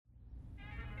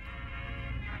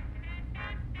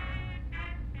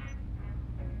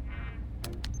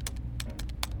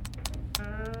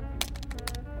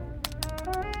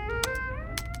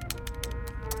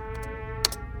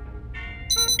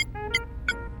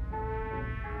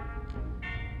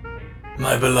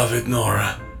My beloved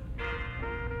Nora.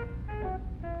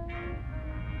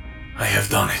 I have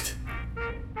done it.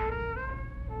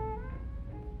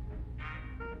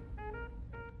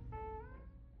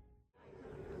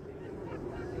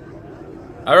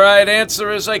 Alright,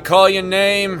 answer as I call your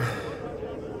name.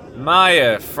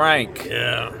 Maya, Frank.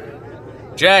 Yeah.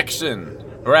 Jackson,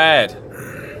 Brad.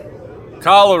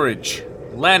 Coleridge,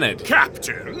 Leonard.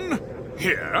 Captain,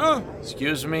 here.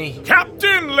 Excuse me?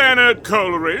 Captain Leonard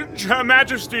Coleridge, Her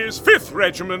Majesty's 5th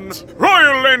Regiment,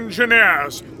 Royal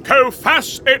Engineers,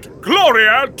 co-fas et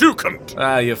gloria ducant.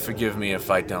 You'll forgive me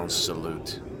if I don't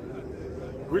salute.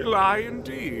 Will I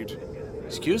indeed?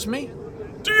 Excuse me?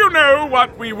 Do you know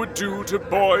what we would do to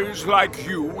boys like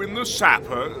you in the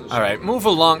sappers? Alright, move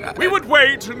along. We would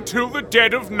wait until the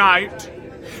dead of night,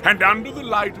 and under the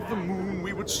light of the moon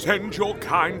we would send your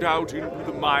kind out into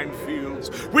the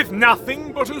minefields with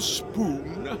nothing but a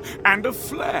spoon and a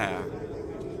flare.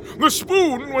 The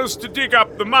spoon was to dig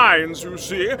up the mines, you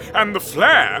see, and the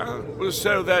flare was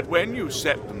so that when you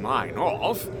set the mine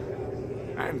off,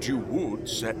 and you would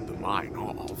set the mine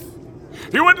off,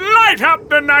 you would light up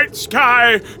the night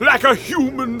sky like a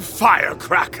human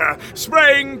firecracker,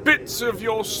 spraying bits of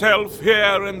yourself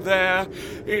here and there.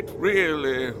 It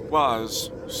really was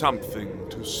something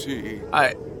to see.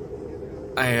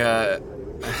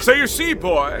 So you see,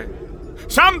 boy,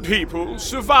 some people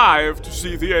survive to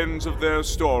see the ends of their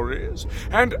stories,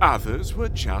 and others were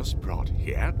just brought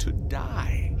here to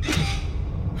die.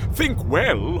 Think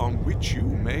well on which you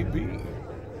may be.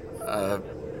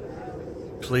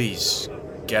 Please,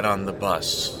 get on the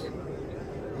bus.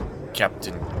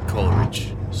 Captain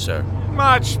Coleridge, sir.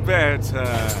 Much better.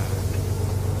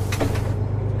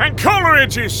 And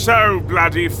Coleridge is so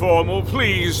bloody formal,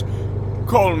 please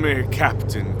call me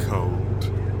Captain Cold.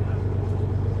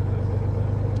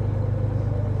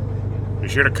 Be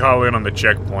sure to call in on the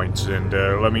checkpoints and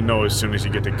let me know as soon as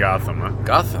you get to Gotham, huh?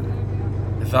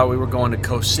 Gotham? I thought we were going to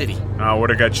Coast City.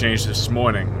 Would've got changed this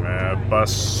morning.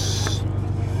 Bus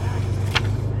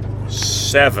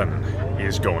 7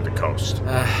 is going to Coast.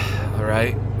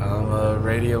 Alright. I'll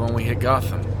radio when we hit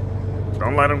Gotham.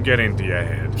 Don't let him get into your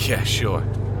head. Yeah, sure.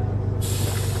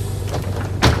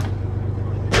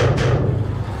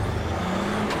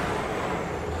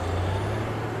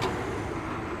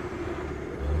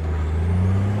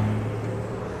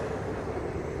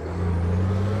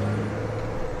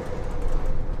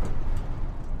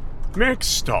 Next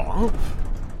stop,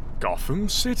 Gotham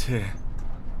City.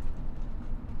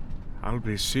 I'll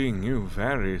be seeing you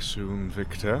very soon,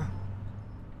 Victor.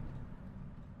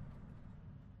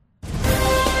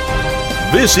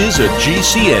 This is a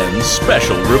GCN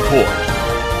special report.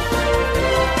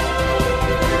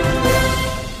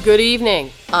 Good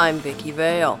evening, I'm Vicky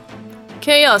Vale.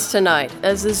 Chaos tonight,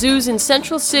 as the zoos in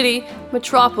Central City,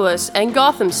 Metropolis, and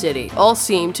Gotham City all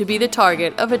seem to be the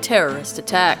target of a terrorist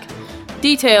attack.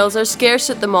 Details are scarce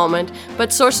at the moment,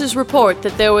 but sources report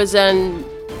that there was an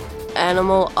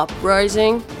animal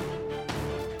uprising.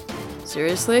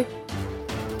 Seriously?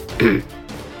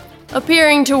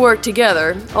 Appearing to work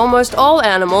together, almost all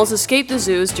animals escape the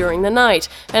zoos during the night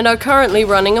and are currently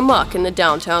running amok in the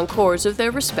downtown cores of their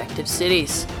respective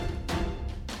cities.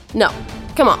 No,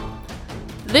 come on.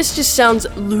 This just sounds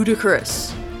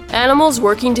ludicrous. Animals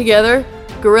working together?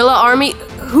 Guerrilla army?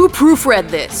 Who proofread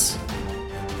this?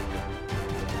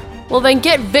 Well then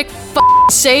get Vic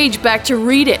Sage back to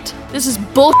read it. This is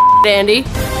bullshit, Andy.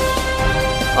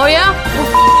 Oh yeah?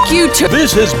 Well, f*** you too.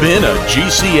 This has been a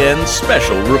GCN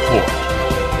special report.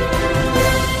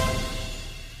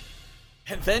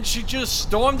 And then she just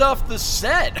stormed off the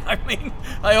set. I mean,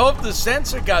 I hope the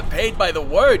censor got paid by the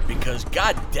word, because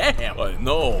goddamn. I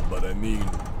know, but I mean,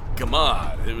 come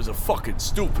on. It was a fucking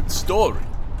stupid story.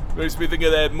 Makes me think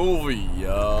of that movie,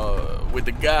 with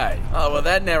the guy. Oh, well,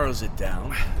 that narrows it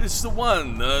down. It's the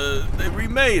one, they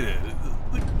remade it.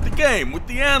 The game with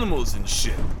the animals and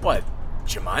shit. What,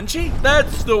 Jumanji?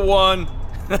 That's the one.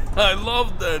 I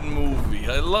love that movie.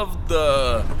 I love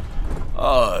the...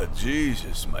 Oh,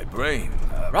 Jesus, my brain.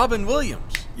 Robin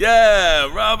Williams. Yeah,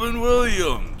 Robin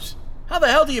Williams. How the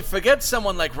hell do you forget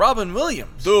someone like Robin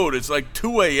Williams? Dude, it's like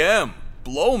 2 a.m.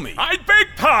 Blow me. I beg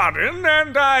pardon,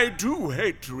 and I do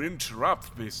hate to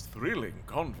interrupt this thrilling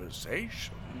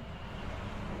conversation.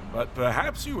 But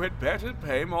perhaps you had better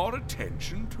pay more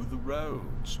attention to the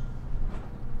roads.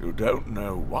 You don't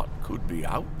know what could be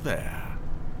out there.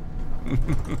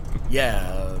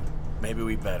 Yeah, maybe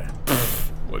we better.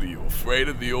 What, are you afraid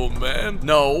of the old man?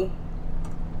 No.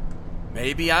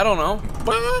 Maybe, I don't know.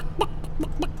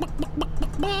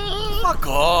 Fuck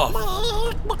off.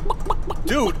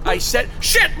 Dude, I said...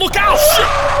 Shit, look out! Shit!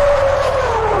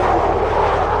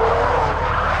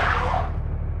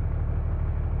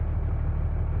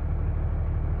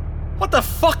 What the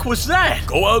fuck was that?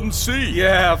 Go out and see.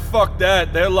 Yeah, fuck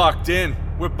that. They're locked in.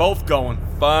 We're both going.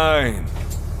 Fine.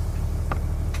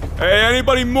 Hey,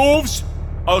 anybody moves,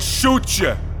 I'll shoot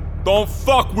you. Don't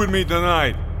fuck with me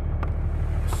tonight.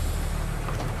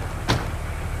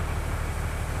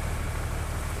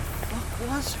 What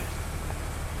was it?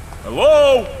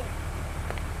 Hello?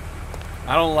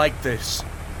 I don't like this.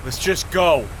 Let's just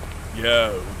go. Yeah,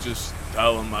 we'll just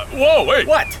tell him I... Whoa, wait!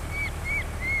 What?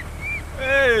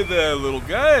 Hey there, little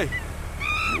guy.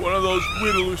 One of those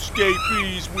little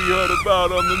escapees we heard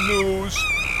about on the news.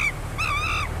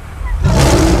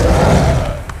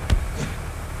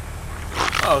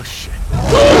 Oh, shit.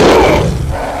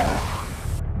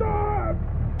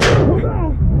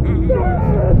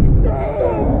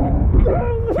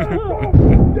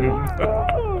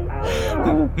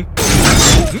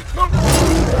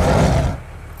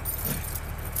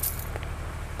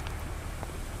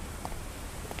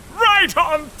 Right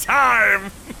on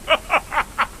time!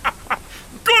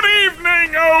 Good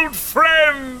evening, old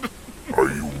friend! Are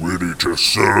you ready to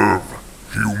serve,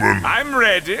 human? I'm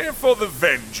ready for the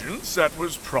vengeance that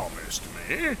was promised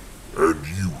me. And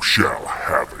you shall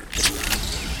have it.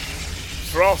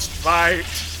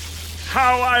 Frostbite,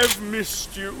 how I've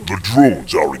missed you. The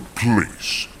drones are in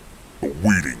place,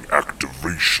 awaiting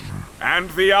activation.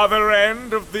 And the other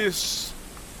end of this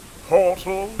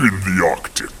portal? In the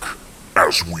Arctic,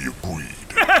 as we agreed.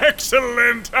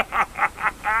 Excellent! Then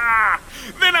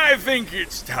I think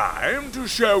it's time to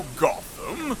show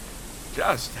Gotham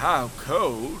just how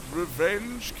cold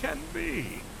revenge can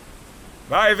be.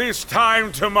 By this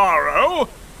time tomorrow,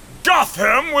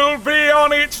 Gotham will be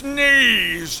on its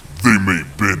knees. They may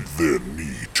bend their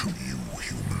knee to you,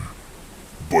 human.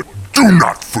 But do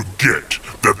not forget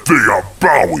that they are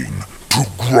bowing to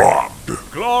Grodd.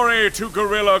 Glory to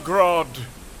Gorilla Grodd.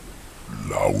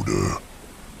 Louder.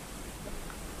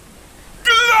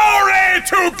 Glory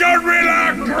to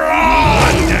Gorilla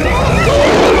Grodd!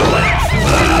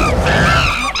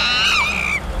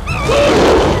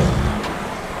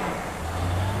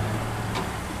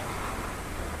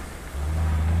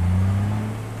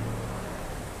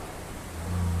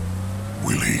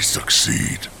 Will he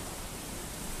succeed?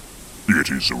 It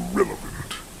is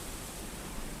irrelevant.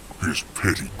 His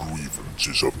petty grievance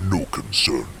is of no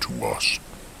concern to us.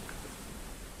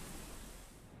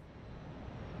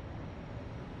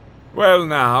 Well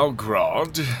now,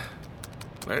 Grodd,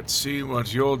 let's see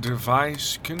what your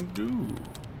device can do.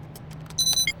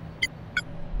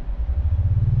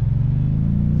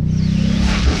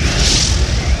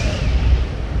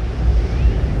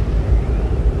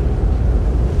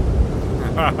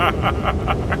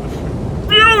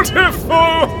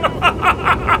 Beautiful!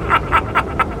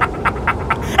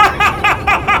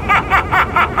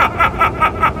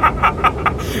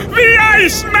 The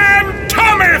Iceman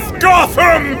cometh,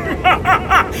 Gotham!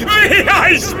 The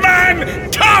Iceman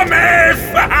cometh!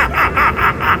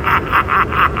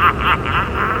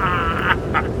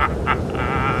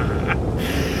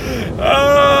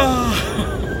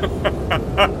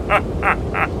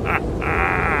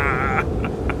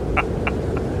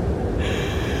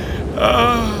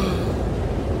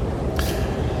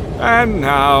 And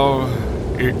now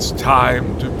it's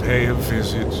time to pay a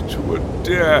visit to a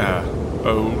dear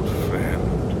old friend.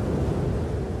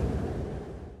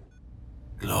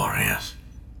 Glorious.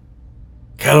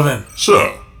 Kelvin,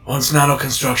 Sir, once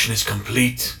nano-construction is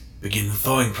complete, begin the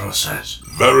thawing process.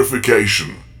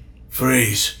 verification.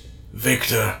 Freeze.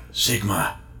 Victor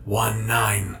Sigma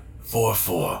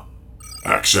 1944.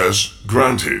 Access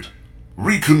granted.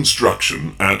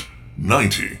 Reconstruction at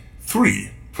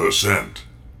 93%.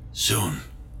 Soon,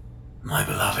 my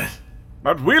beloved.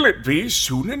 But will it be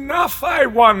soon enough, I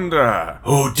wonder?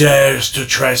 Who dares to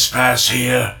trespass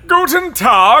here? Guten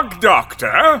Tag,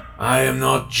 Doctor. I am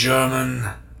not German.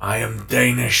 I am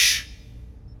Danish.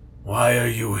 Why are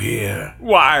you here?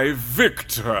 Why,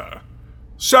 Victor,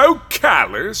 so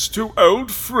callous to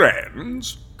old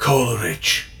friends?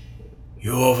 Coleridge,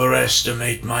 you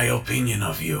overestimate my opinion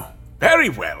of you. Very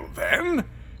well, then.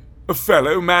 A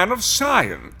fellow man of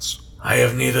science. I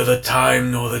have neither the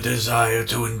time nor the desire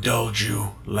to indulge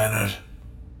you, Leonard.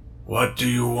 What do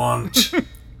you want?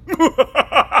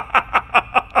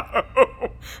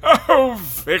 Oh,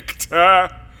 Victor.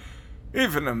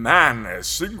 Even a man as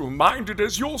single-minded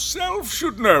as yourself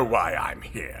should know why I'm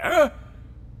here.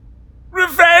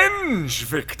 Revenge,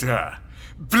 Victor.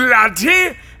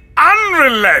 Bloody,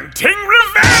 unrelenting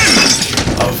revenge!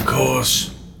 Of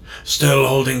course. Still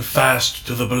holding fast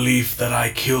to the belief that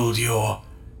I killed your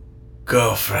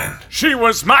girlfriend. She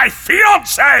was my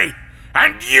fiancée,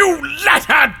 and you let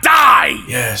her die!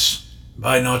 Yes,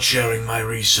 by not sharing my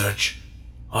research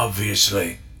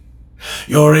Obviously.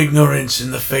 Your ignorance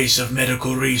in the face of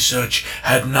medical research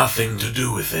had nothing to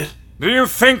do with it. Do you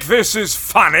think this is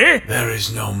funny? There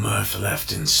is no mirth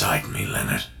left inside me,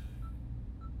 Leonard.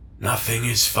 Nothing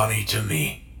is funny to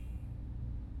me.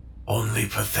 Only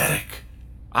pathetic.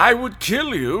 I would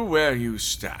kill you where you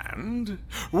stand,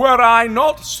 were I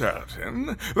not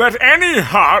certain that any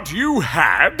heart you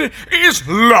had is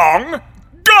long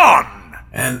gone.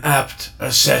 An apt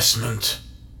assessment.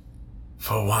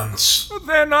 For once.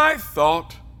 Then I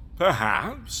thought,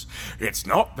 perhaps, it's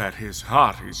not that his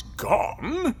heart is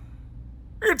gone.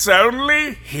 It's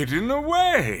only hidden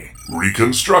away.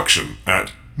 Reconstruction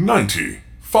at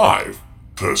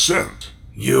 95%.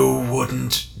 You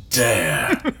wouldn't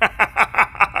dare.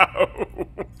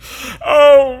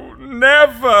 Oh,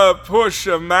 never push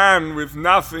a man with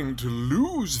nothing to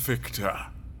lose, Victor.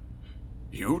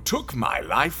 You took my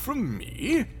life from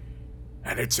me,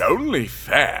 and it's only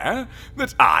fair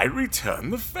that I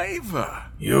return the favor.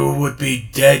 You would be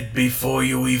dead before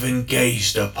you even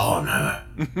gazed upon her.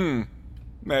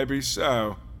 Maybe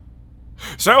so.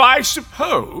 So I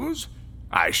suppose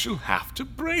I shall have to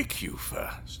break you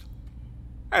first,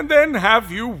 and then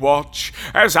have you watch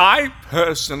as I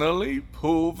personally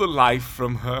pull the life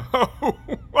from her. Oh,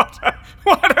 what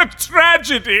a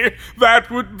tragedy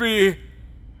that would be!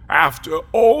 After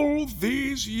all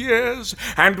these years,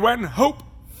 and when hope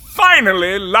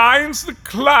finally lines the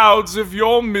clouds of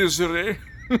your misery.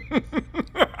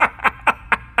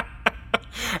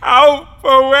 How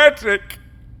poetic!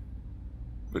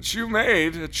 But you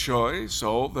made a choice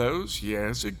all those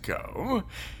years ago,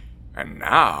 and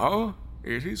now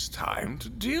it is time to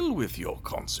deal with your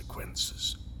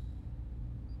consequences.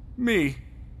 Me.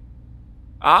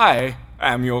 I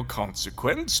am your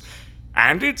consequence,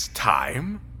 and it's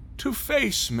time to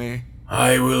face me.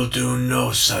 I will do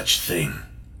no such thing.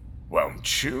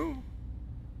 Won't you?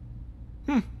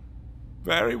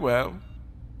 Very well.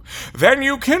 Then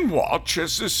you can watch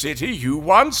as the city you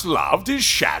once loved is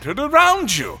shattered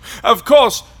around you. Of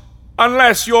course,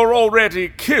 unless you're already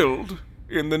killed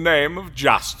in the name of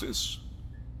justice.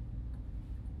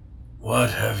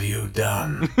 What have you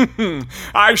done?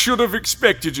 I should have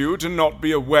expected you to not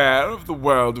be aware of the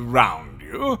world around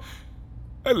you.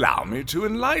 Allow me to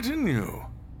enlighten you.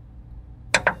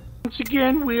 Once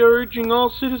again, we are urging all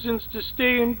citizens to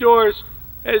stay indoors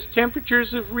as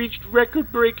temperatures have reached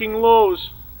record-breaking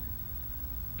lows.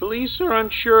 Police are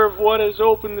unsure of what has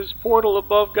opened this portal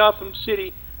above Gotham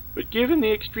City, but given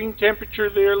the extreme temperature,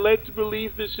 they are led to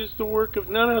believe this is the work of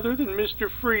none other than Mr.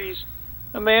 Freeze,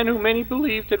 a man who many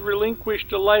believed had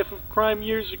relinquished a life of crime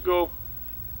years ago.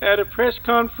 At a press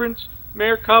conference,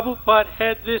 Mayor Cobblepot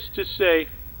had this to say.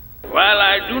 While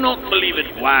I do not believe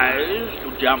it wise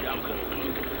to jump to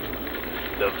conclusions,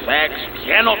 the facts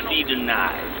cannot be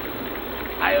denied.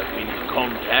 I have been in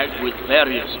contact with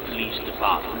various police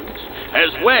departments,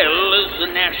 as well as the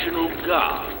National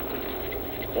Guard.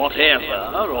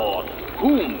 Whatever or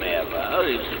whomever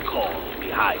is the cause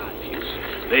behind this,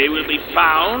 they will be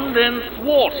found and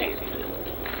thwarted.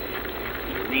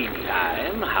 In the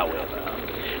meantime, however,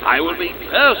 I will be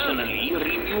personally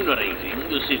remunerating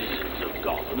the citizens of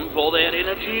Gotham for their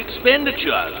energy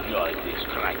expenditures during this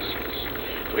crisis.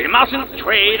 We mustn't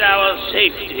trade our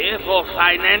safety for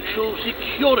financial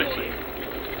security.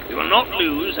 We will not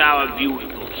lose our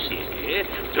beautiful city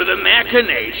to the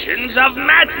machinations of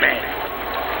madmen.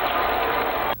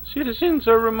 Citizens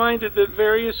are reminded that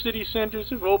various city centers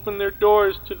have opened their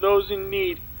doors to those in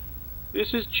need.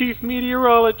 This is Chief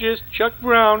Meteorologist Chuck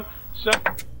Brown.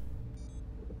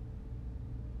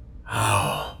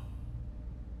 How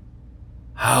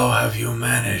have you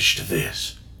managed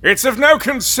this? It's of no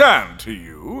concern to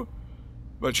you,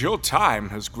 but your time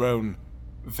has grown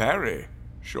very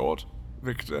short,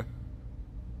 Victor.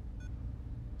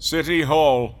 City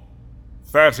Hall,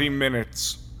 30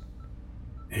 minutes.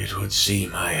 It would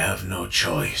seem I have no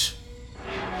choice.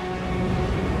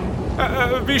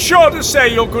 Be sure to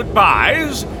say your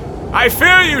goodbyes. I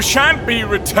fear you shan't be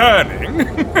returning.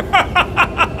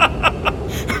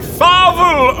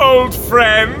 Farewell, old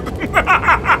friend.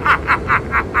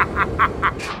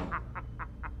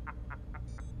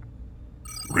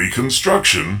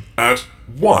 Reconstruction at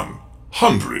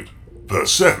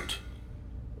 100%.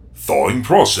 Thawing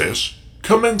process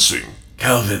commencing.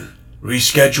 Calvin,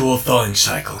 reschedule thawing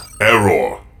cycle.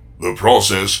 Error. The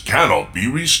process cannot be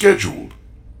rescheduled.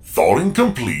 Thawing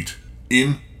complete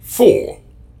in 4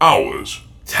 hours.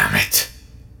 Damn it.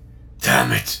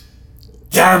 Damn it.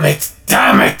 Damn it.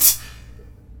 Damn it!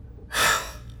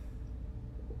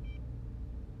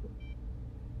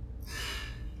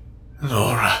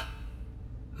 Laura,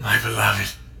 my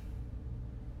beloved.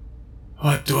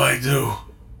 What do I do?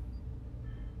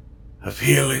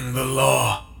 Appealing the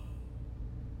law.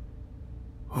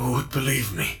 Who would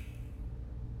believe me?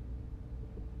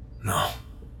 No.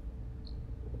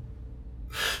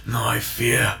 No, I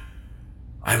fear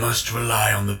I must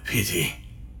rely on the pity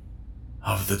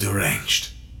of the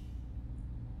deranged.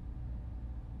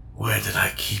 Where did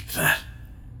I keep that?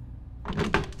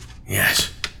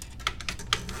 Yes.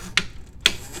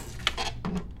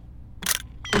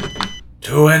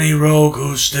 To any rogue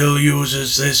who still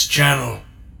uses this channel,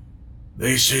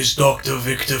 this is Dr.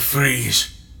 Victor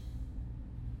Freeze.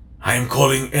 I am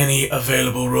calling any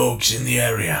available rogues in the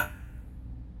area.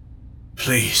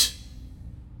 Please,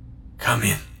 come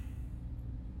in.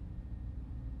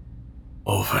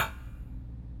 Over.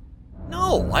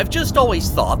 No, I've just always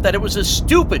thought that it was a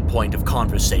stupid point of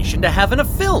conversation to have in a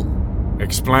film.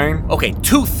 Explain? Okay,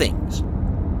 two things.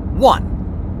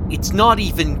 One, it's not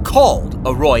even called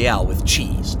a Royale with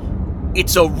cheese.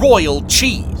 It's a royal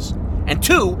cheese. And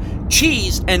two,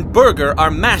 cheese and burger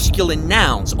are masculine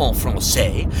nouns en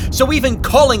français, so even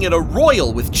calling it a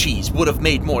royal with cheese would have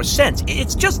made more sense.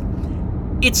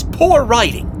 It's poor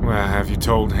writing. Well, have you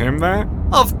told him that?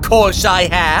 Of course I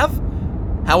have.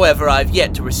 However, I've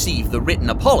yet to receive the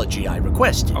written apology I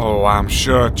requested. Oh, I'm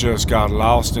sure it just got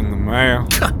lost in the mail.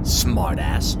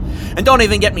 Smartass. And don't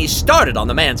even get me started on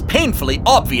the man's painfully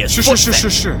obvious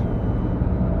Shh.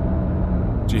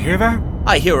 Did you hear that?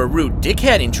 I hear a rude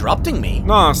dickhead interrupting me.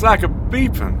 No, it's like a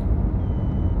beeping.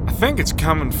 I think it's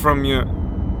coming from your...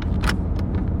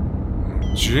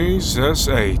 Jesus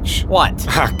H. What?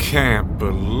 I can't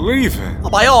believe it. Well,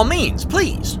 by all means,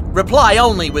 please. Reply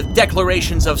only with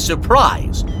declarations of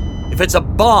surprise. If it's a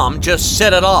bomb, just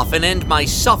set it off and end my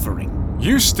suffering.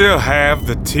 You still have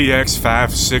the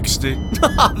TX560?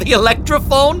 The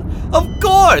Electrophone? Of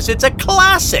course, it's a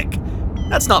classic.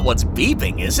 That's not what's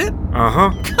beeping, is it?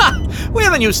 Uh-huh. We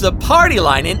haven't used the party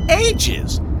line in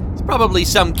ages. It's probably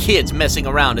some kids messing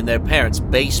around in their parents'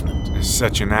 basement. It's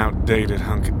such an outdated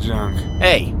hunk of junk.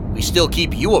 Hey, we still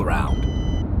keep you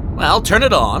around. Well, turn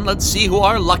it on. Let's see who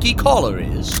our lucky caller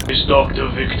is. It's Dr.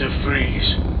 Victor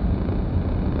Freeze.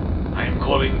 I am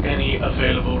calling any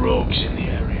available rogues in the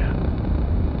area.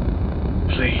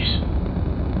 Please,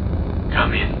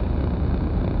 come in.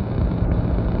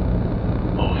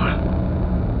 Over.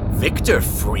 Victor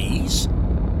Freeze?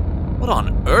 What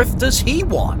on earth does he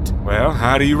want? Well,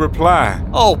 how do you reply?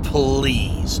 Oh,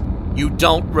 please. You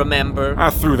don't remember? I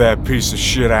threw that piece of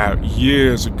shit out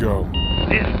years ago.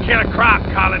 This is Killer Croc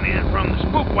calling in from the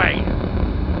spook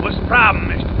wagon. What's the problem,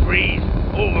 Mr. Freeze?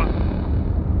 Over.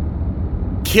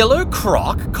 Killer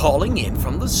Croc calling in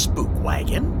from the spook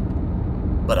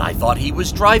wagon? But I thought he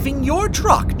was driving your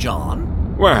truck,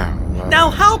 John. Well... Now,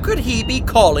 how could he be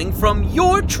calling from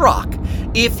your truck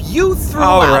if you threw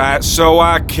All out... right, so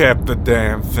I kept the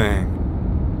damn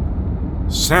thing.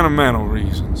 Sentimental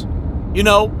reasons. You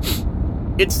know,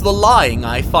 it's the lying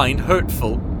I find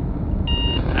hurtful.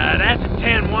 That's a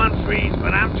 10-1 Freeze,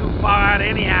 but I'm too far out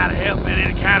anyhow to help in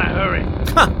any kind of hurry.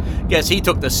 Guess he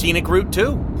took the scenic route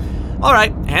too. All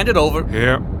right, hand it over.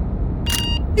 Yep.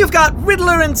 You've got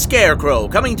Riddler and Scarecrow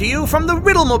coming to you from the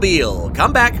Riddlemobile.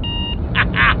 Come back.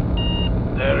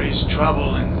 There is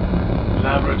trouble in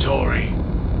laboratory.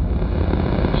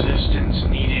 Assistance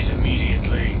needed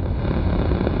immediately.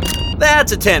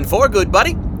 That's a 10-4, good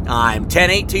buddy. I'm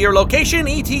 10-8 to your location,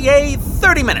 ETA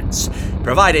 30 minutes.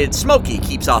 Provided Smokey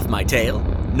keeps off my tail.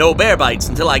 No bear bites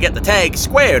until I get the tag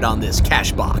squared on this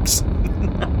cash box.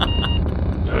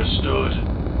 Understood.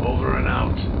 Over and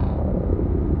out.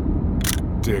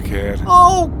 Dickhead.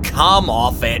 Oh, come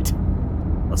off it.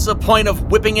 What's the point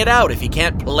of whipping it out if you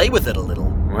can't play with it a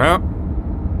little? Well,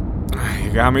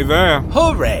 you got me there.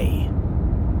 Hooray.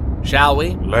 Shall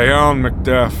we? Lay on,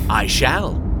 Macduff. I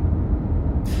shall.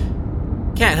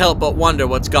 Can't help but wonder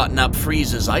what's gotten up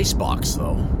Freeze's icebox,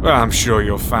 though. Well, I'm sure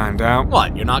you'll find out.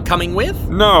 What, you're not coming with?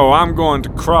 No, I'm going to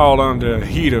crawl under a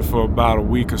heater for about a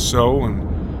week or so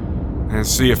and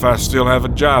see if I still have a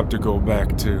job to go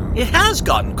back to. It has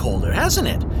gotten colder, hasn't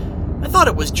it? I thought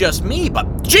it was just me,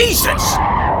 but Jesus!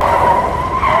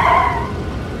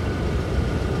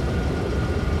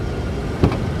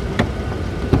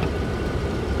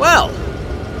 Well,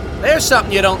 there's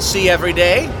something you don't see every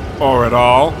day. Or at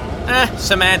all.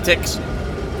 Semantics.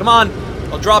 Come on,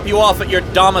 I'll drop you off at your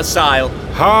domicile.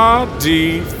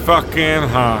 Ha-dee fucking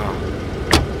ha.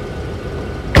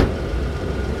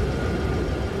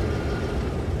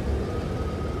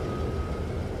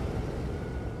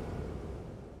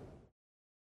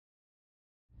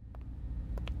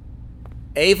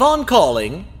 Avon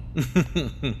calling.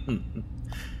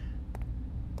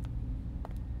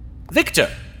 Victor.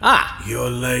 Ah. You're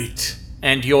late.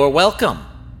 And you're welcome.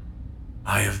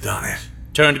 I have done it.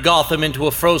 Turned Gotham into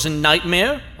a frozen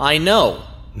nightmare? I know.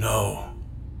 No,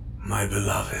 my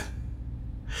beloved.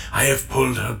 I have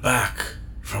pulled her back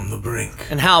from the brink.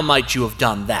 And how might you have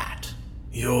done that?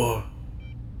 Your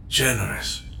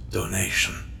generous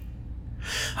donation.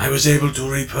 I was able to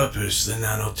repurpose the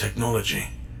nanotechnology,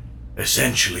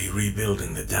 essentially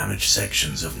rebuilding the damaged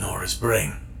sections of Nora's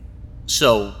brain.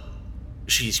 So,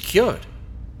 she's cured?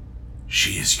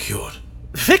 She is cured.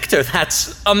 Victor,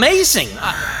 that's amazing!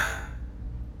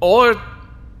 Or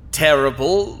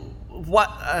terrible. What?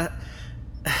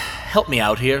 Help me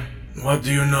out here. What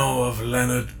do you know of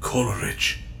Leonard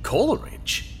Coleridge?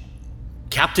 Coleridge?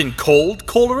 Captain Cold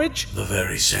Coleridge? The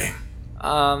very same.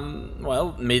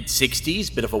 Well,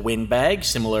 mid-60s, bit of a windbag,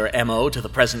 similar MO to the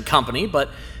present company, but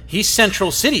he's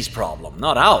Central City's problem,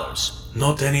 not ours.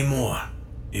 Not anymore,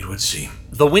 it would seem.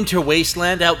 The winter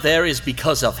wasteland out there is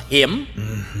because of him?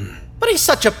 Mm-hmm. But he's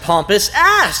such a pompous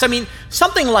ass. I mean,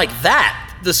 something like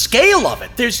that, the scale of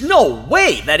it, there's no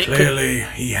way that it Clearly,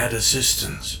 he had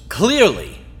assistance.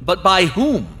 Clearly. But by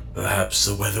whom? Perhaps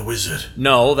the weather wizard.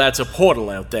 No, that's a portal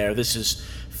out there. This is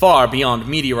far beyond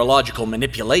meteorological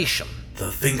manipulation.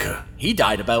 The thinker. He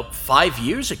died about 5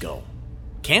 years ago.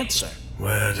 Cancer.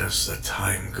 Where does the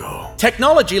time go?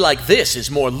 Technology like this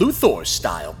is more Luthor's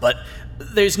style, but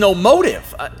there's no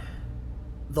motive.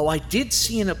 Though I did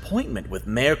see an appointment with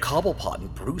Mayor Cobblepot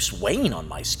and Bruce Wayne on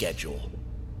my schedule.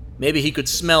 Maybe he could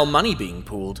smell money being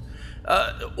pooled.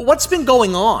 What's been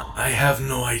going on? I have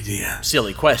no idea.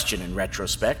 Silly question in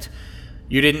retrospect.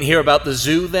 You didn't hear about the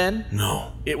zoo then?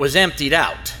 No. It was emptied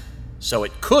out, so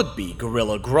it could be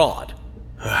Gorilla Grodd.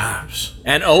 Perhaps.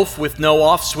 An oaf with no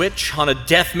off switch on a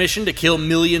death mission to kill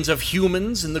millions of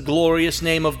humans in the glorious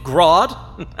name of Grodd?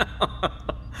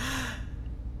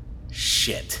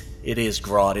 Shit, it is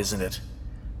Grodd, isn't it?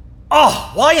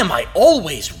 Oh, why am I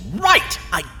always right?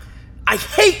 I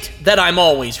hate that I'm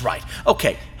always right.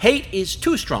 Okay, hate is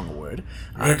too strong a word.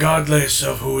 Regardless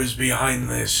of who is behind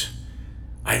this,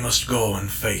 I must go and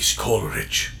face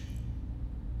Coleridge.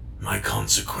 My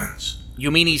consequence.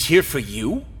 You mean he's here for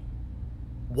you?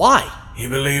 Why? He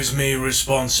believes me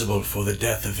responsible for the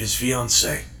death of his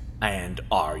fiancée. And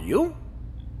are you?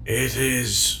 It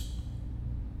is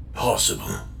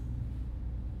possible.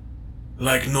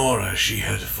 Like Nora, she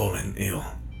had fallen ill.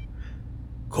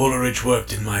 Coleridge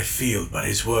worked in my field, but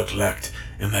his work lacked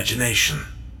imagination,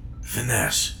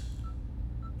 finesse,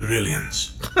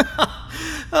 brilliance.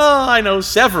 Oh, I know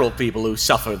several people who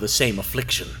suffer the same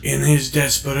affliction. In his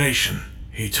desperation,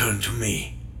 he turned to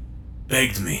me,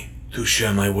 begged me to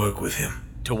share my work with him.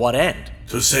 To what end?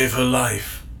 To save her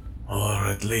life, or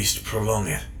at least prolong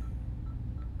it.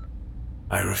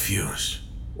 I refused.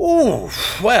 Ooh,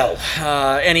 well,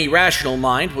 any rational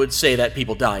mind would say that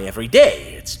people die every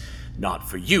day. It's not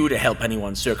for you to help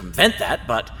anyone circumvent that,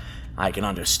 but I can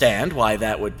understand why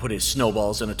that would put his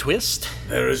snowballs in a twist.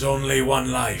 There is only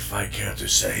one life I care to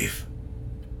save,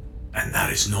 and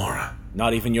that is Nora.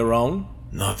 Not even your own?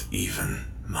 Not even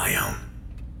my own.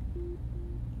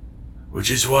 Which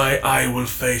is why I will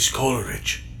face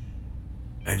Coleridge,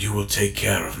 and you will take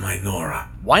care of my Nora.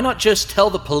 Why not just tell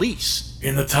the police?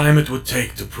 In the time it would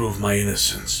take to prove my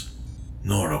innocence,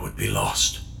 Nora would be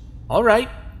lost. All right.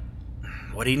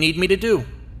 What do you need me to do?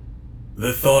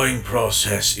 The thawing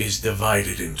process is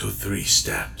divided into 3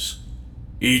 steps.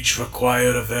 Each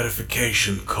require a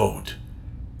verification code.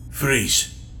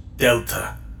 Freeze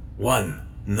Delta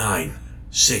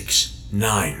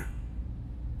 1969.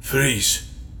 Freeze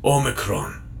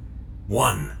Omicron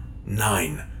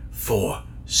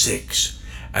 1946.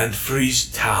 And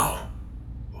freeze Tau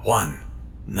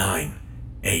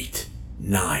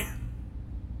 1989.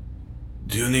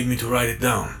 Do you need me to write it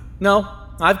down? No,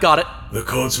 I've got it. The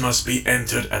codes must be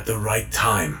entered at the right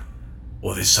time,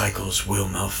 or the cycles will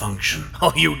malfunction.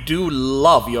 Oh, you do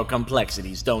love your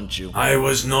complexities, don't you? I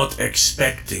was not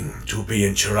expecting to be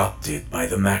interrupted by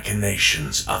the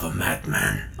machinations of a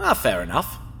madman. Fair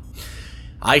enough.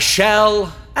 I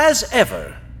shall, as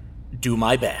ever, do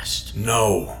my best.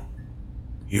 No.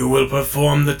 You will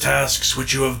perform the tasks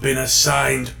which you have been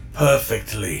assigned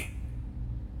perfectly.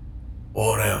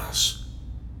 Or else.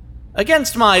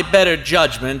 Against my better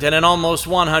judgment and an almost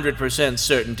 100%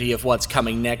 certainty of what's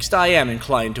coming next, I am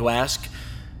inclined to ask,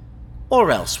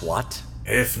 or else what?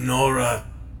 If Nora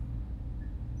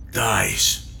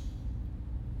dies,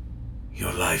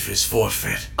 your life is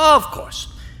forfeit. Of course.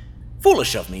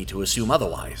 Foolish of me to assume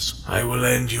otherwise. I will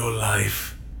end your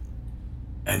life,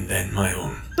 and then my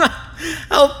own.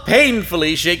 How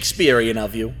painfully Shakespearean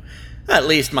of you. At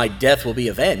least my death will be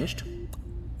avenged.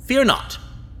 Fear not.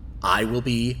 I will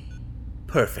be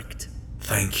perfect.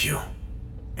 Thank you.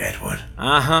 Edward.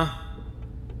 Uh-huh.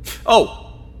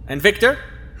 Oh, and Victor?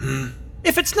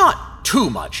 If it's not too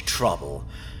much trouble,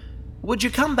 would you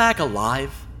come back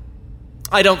alive?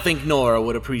 I don't think Nora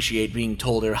would appreciate being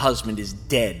told her husband is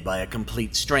dead by a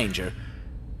complete stranger.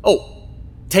 Oh,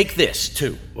 take this,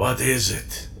 too. What is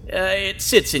it? It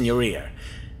sits in your ear.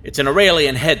 It's an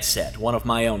Aurelian headset, one of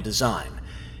my own design.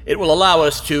 It will allow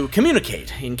us to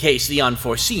communicate in case the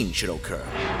unforeseen should occur.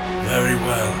 Very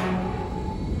well.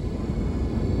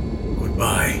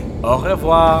 Goodbye. Au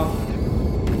revoir.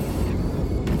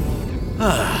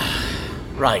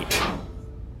 Right.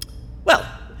 Well,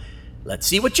 let's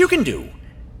see what you can do.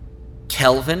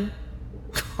 Kelvin?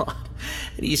 God,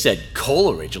 he said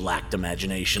Coleridge lacked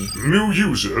imagination. New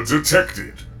user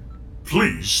detected.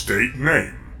 Please state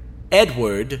name.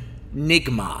 Edward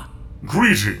Nigma.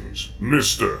 Greetings,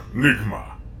 Mr.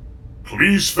 Nigma.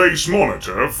 Please face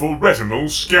monitor for retinal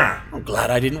scan. I'm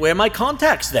glad I didn't wear my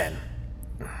contacts then.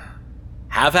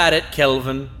 Have at it,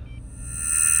 Kelvin.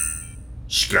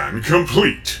 Scan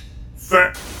complete.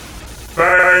 Thank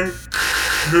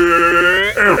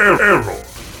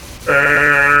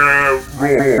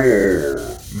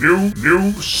error.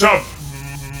 New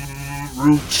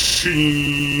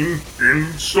subroutine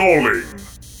installing.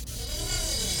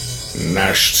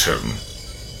 Nashton,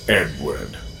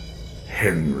 Edward,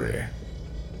 Henry.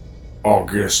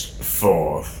 August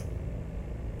 4th.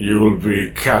 You'll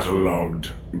be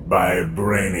catalogued by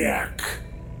Brainiac.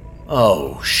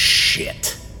 Oh,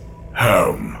 shit.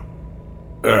 Home.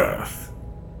 Earth.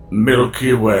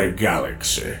 Milky Way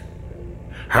Galaxy.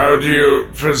 How do you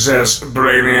possess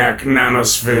Brainiac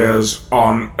nanospheres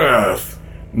on Earth,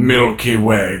 Milky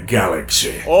Way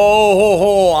Galaxy?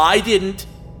 Oh, I didn't.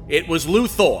 It was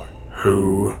Luthor.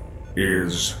 Who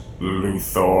is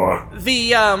Luthor?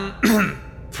 The,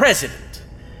 president.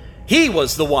 He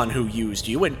was the one who used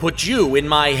you and put you in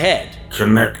my head.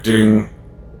 Connecting,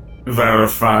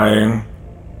 verifying.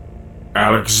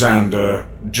 Alexander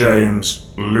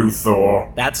James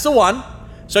Luthor. That's the one.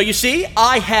 So you see,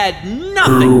 I had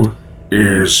nothing. Who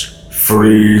is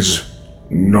Freeze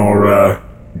Nora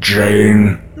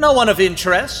Jane? No one of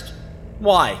interest.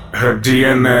 Why? Her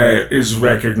DNA is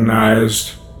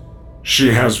recognized.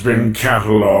 She has been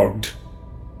catalogued.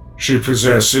 She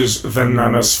possesses the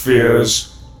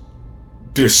nanospheres,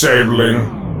 disabling.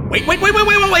 Wait,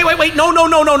 no,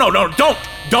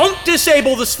 don't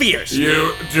disable the spheres.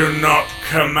 You do not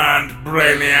command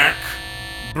Brainiac.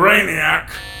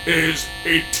 Brainiac is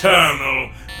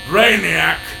eternal.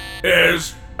 Brainiac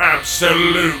is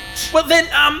absolute. Well then,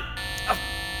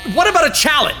 what about a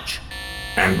challenge?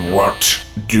 And what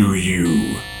do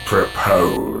you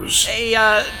propose?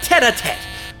 A, tete-a-tete.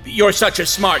 You're such a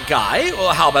smart guy,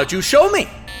 well, how about you show me?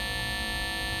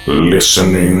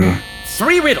 Listening.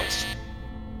 3 riddles.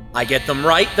 I get them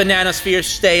right, the nanospheres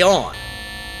stay on.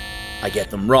 I get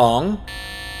them wrong,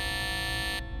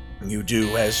 you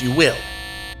do as you will.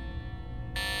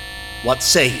 What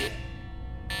say you?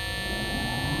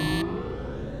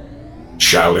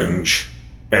 Challenge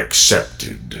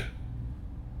accepted.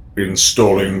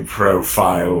 Installing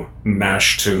profile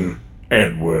Nashton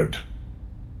Edward.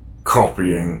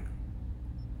 Copying.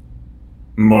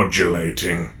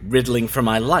 Modulating. Riddling for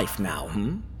my life now,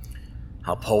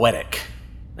 How poetic.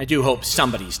 I do hope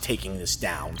somebody's taking this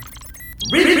down.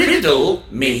 Riddle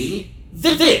me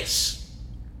this.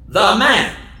 The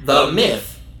man, the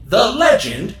myth, the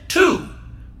legend too.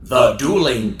 The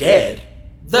dueling dead,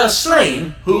 the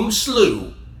slain who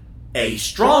slew. A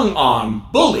strong-arm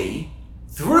bully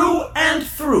through and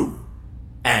through.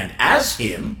 And as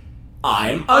him,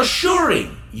 I'm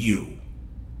assuring you.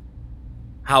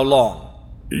 How long?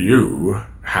 You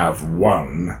have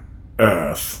 1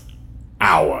 Earth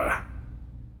hour.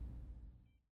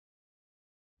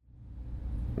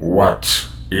 What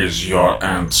is your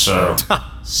answer?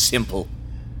 Simple.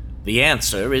 The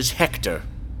answer is Hector.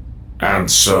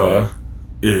 Answer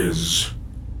is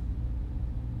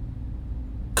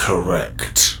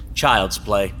correct. Child's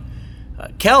play.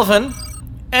 Kelvin,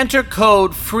 enter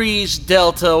code Freeze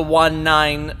Delta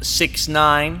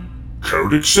 1969.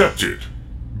 Code accepted.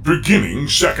 Beginning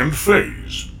second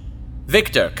phase.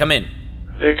 Victor, come in.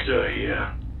 Victor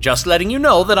here. Just letting you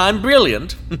know that I'm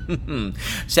brilliant.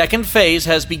 Second phase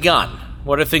has begun.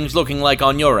 What are things looking like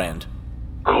on your end?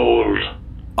 Cold.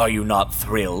 Are you not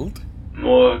thrilled?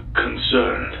 More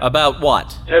concerned. About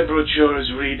what? Temperature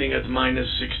is reading at minus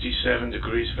 67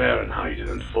 degrees Fahrenheit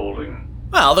and falling.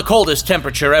 Well, the coldest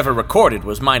temperature ever recorded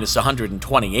was minus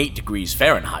 128 degrees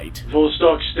Fahrenheit. Full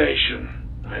stock station.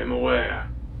 I am aware.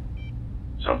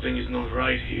 Something is not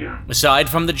right here. Aside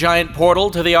from the giant portal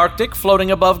to the Arctic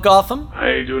floating above Gotham?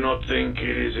 I do not think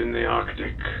it is in the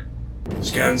Arctic.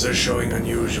 Scans are showing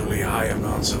unusually high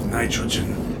amounts of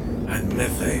nitrogen and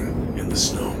methane in the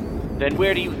snow. Then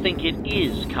where do you think it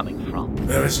is coming from?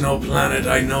 There is no planet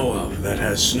I know of that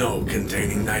has snow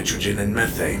containing nitrogen and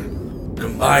methane,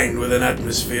 combined with an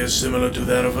atmosphere similar to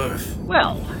that of Earth.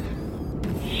 Well,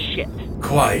 shit.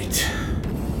 Quite.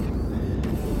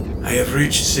 I have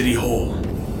reached City Hall.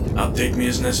 Update me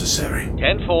as necessary.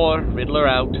 10-4, Riddler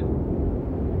out.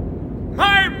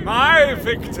 My,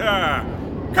 Victor!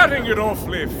 Cutting it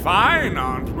awfully fine,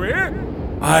 aren't we?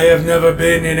 I have never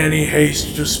been in any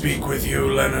haste to speak with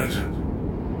you, Leonard.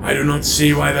 I do not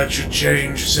see why that should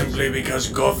change simply because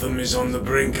Gotham is on the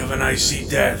brink of an icy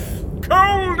death.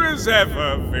 Cold as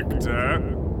ever, Victor.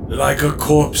 Like a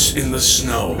corpse in the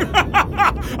snow.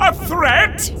 A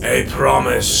threat? A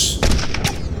promise.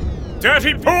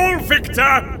 Dirty Pool,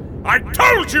 Victor! I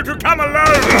told you to come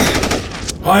alone!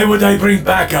 Why would I bring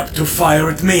backup to fire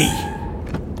at me?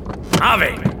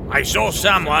 Harvey, I saw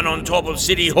someone on top of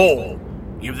City Hall.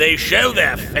 If they show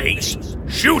their face,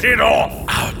 shoot it off!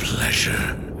 Our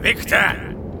pleasure. Victor,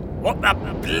 what the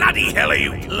bloody hell are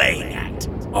you playing at?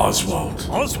 Oswald.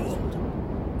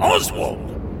 Oswald?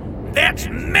 That's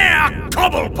mere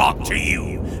cobblepot to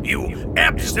you, you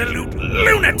absolute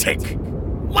lunatic!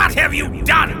 What have you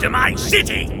done to my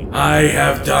city? I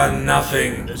have done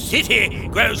nothing. The city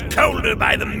grows colder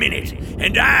by the minute,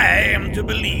 and I am to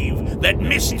believe that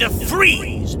Mr.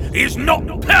 Freeze is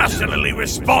not personally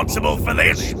responsible for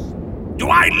this? Do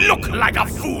I look like a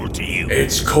fool to you?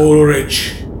 It's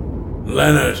Coleridge.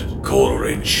 Leonard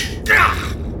Coleridge.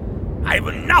 Ugh! I've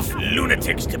enough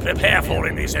lunatics to prepare for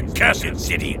in this accursed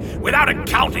city without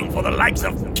accounting for the likes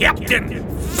of Captain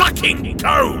fucking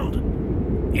Cold.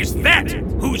 Is that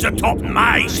who's atop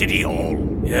my city hall?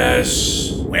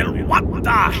 Yes. Well, what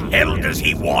the hell does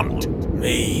he want?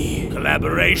 Me.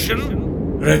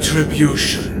 Collaboration?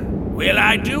 Retribution. Well,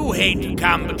 I do hate to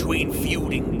come between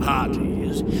feuding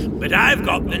parties, but I've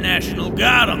got the National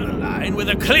Guard on the line with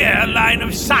a clear line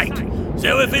of sight.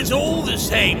 So if it's all the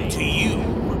same to you,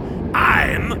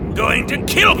 I'm going to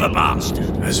kill the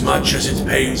bastard. As much as it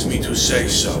pains me to say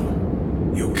so,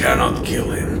 you cannot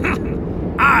kill him.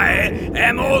 I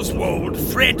am Oswald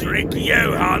Frederick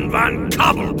Johann von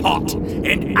Cobblepot,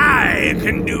 and I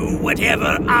can do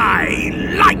whatever I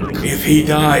like. If he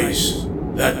dies,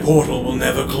 that portal will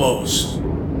never close.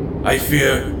 I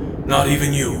fear not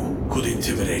even you could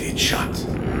intimidate it shut.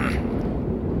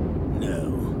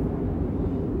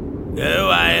 No,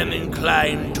 I am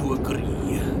inclined to agree.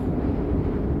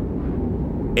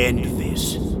 End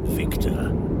this,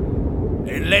 Victor.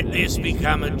 And let this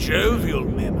become a jovial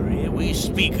memory we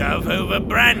speak of over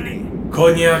brandy.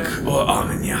 Cognac or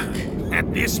Armagnac?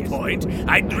 At this point,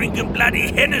 I drink a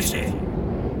bloody Hennessy.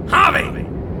 Harvey,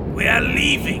 we are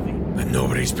leaving. But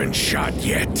nobody's been shot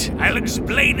yet. I'll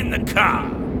explain in the car.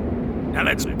 Now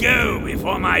let's go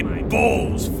before my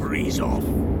balls freeze off.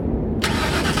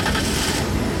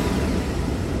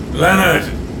 Leonard,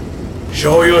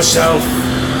 show yourself.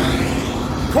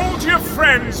 Called your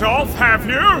friends off, have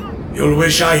you? You'll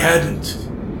wish I hadn't.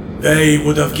 They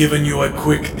would have given you a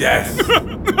quick death.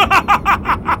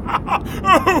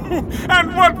 Oh,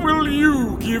 and what will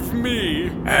you give me?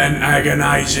 An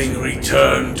agonizing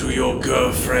return to your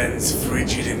girlfriend's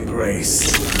frigid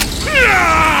embrace.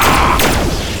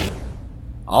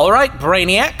 All right,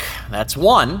 Brainiac, that's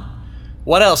one.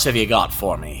 What else have you got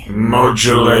for me?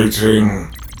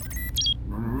 Modulating.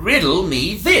 Riddle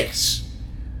me this.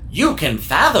 You can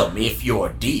fathom if you're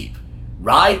deep.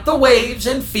 Ride the waves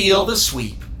and feel the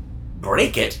sweep.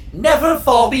 Break it, never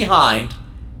fall behind.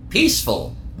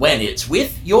 Peaceful when it's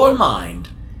with your mind.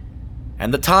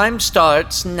 And the time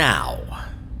starts now.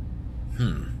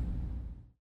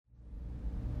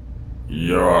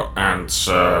 Your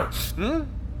answer.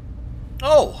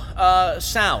 Oh,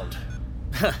 sound.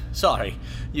 Sorry,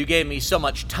 you gave me so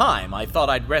much time, I thought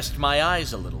I'd rest my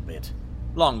eyes a little bit.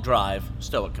 Long drive,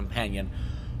 stoic companion,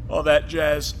 all that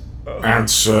jazz.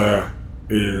 Answer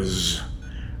is...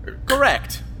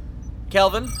 Correct.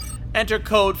 Kelvin, enter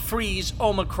code Freeze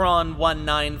Omicron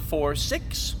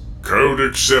 1946. Code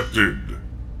accepted.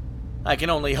 I can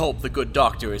only hope the good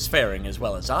doctor is faring as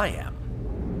well as I am.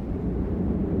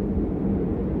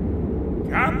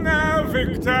 Come now,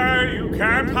 Victor. You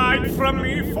can't hide from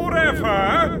me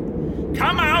forever.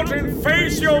 Come out and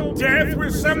face your death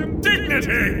with some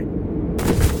dignity.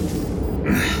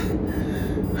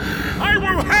 I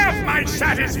will have my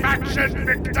satisfaction,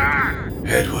 Victor!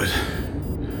 Edward,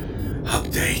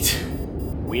 update.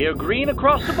 We're green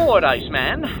across the board,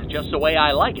 Iceman. Just the way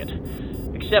I like it.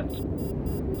 Except,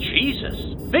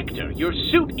 Jesus, Victor, your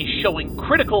suit is showing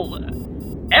critical...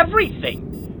 everything.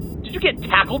 Did you get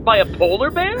tackled by a polar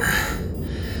bear?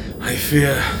 I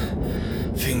fear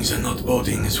things are not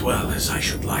boding as well as I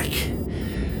should like.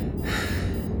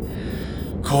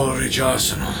 Coleridge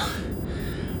Arsenal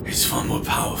is far more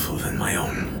powerful than my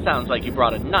own. Sounds like you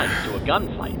brought a knife to a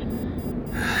gunfight.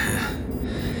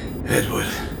 Edward,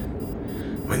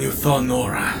 when you thaw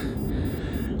Nora,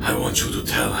 I want you to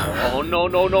tell her. Oh, no.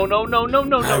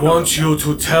 I want you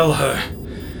to tell her.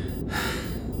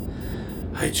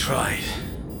 I tried.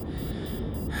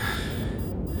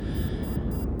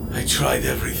 I tried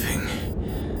everything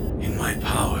in my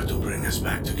power to bring us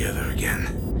back together again.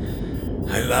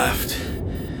 I laughed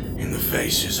in the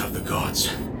faces of the gods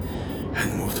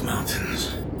and moved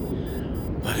mountains.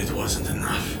 But it wasn't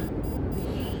enough.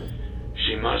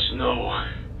 She must know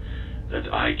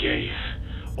that I gave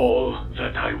all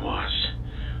that I was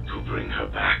to bring her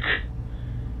back.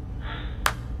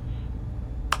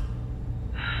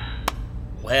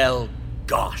 Well,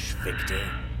 gosh, Victor.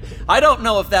 I don't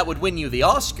know if that would win you the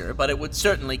Oscar, but it would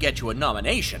certainly get you a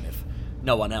nomination if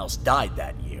no one else died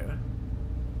that year.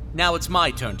 Now it's my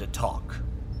turn to talk.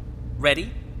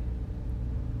 Ready?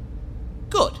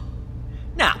 Good.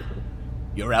 Now,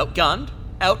 you're outgunned,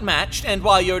 outmatched, and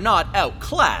while you're not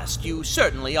outclassed, you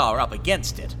certainly are up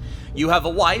against it. You have a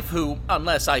wife who,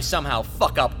 unless I somehow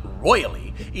fuck up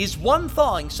royally, is one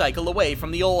thawing cycle away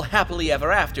from the old happily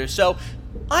ever after, so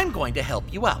I'm going to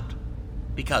help you out.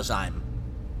 Because I'm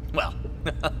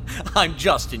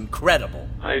just incredible.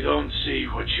 I don't see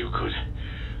what you could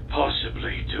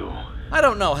possibly do. I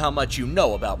don't know how much you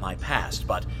know about my past,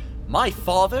 but my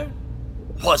father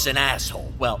was an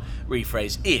asshole. Well,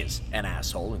 rephrase, is an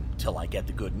asshole until I get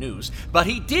the good news. But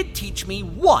he did teach me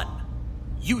one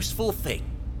useful thing.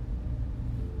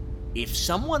 If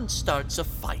someone starts a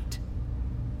fight,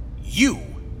 you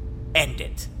end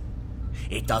it.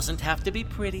 It doesn't have to be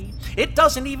pretty. It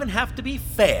doesn't even have to be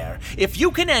fair. If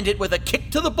you can end it with a kick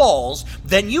to the balls,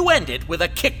 then you end it with a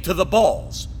kick to the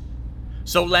balls.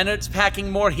 So Leonard's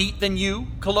packing more heat than you,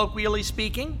 colloquially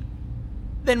speaking?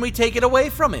 Then we take it away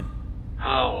from him.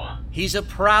 How? He's a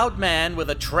proud man with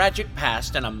a tragic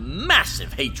past and a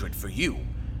massive hatred for you.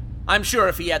 I'm sure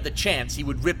if he had the chance, he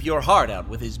would rip your heart out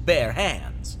with his bare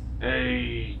hands.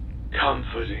 A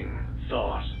comforting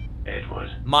thought,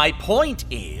 Edward. My point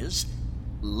is,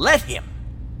 let him.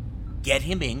 Get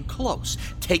him in close.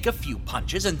 Take a few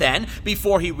punches, and then,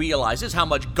 before he realizes how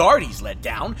much guard he's let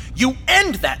down, you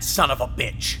end that son of a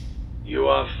bitch. You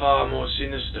are far more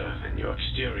sinister than your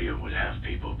exterior would have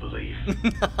people believe.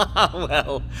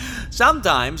 Well,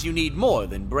 sometimes you need more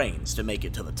than brains to make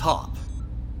it to the top.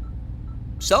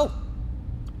 So,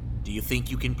 do you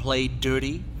think you can play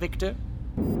dirty, Victor?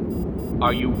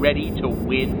 Are you ready to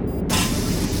win?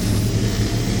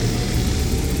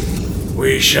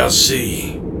 We shall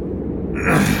see.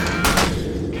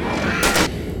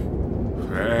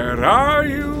 Where are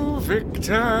you,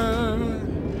 Victor?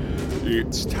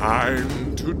 It's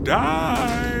time to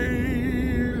die.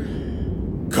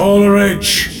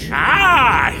 Coleridge!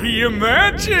 Ah, he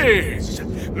emerges!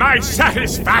 My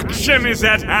satisfaction is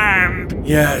at hand!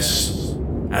 Yes,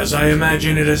 as I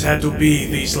imagine it has had to be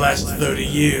these last 30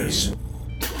 years.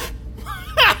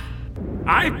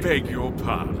 I beg your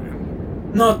pardon.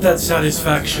 Not that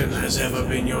satisfaction has ever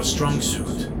been your strong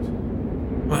suit.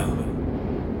 Well,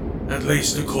 at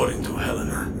least according to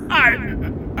Helena.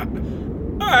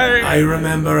 I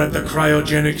remember at the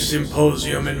cryogenic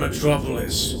symposium in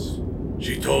Metropolis,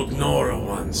 she told Nora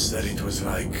once that it was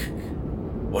like,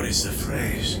 what is the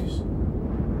phrase?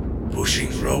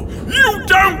 Pushing rope? You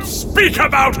don't speak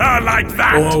about her like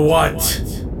that! Or what?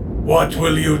 What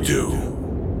will you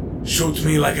do? Shoot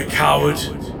me like a coward?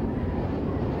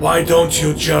 Why don't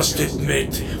you just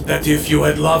admit that if you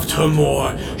had loved her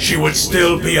more, she would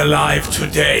still be alive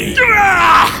today?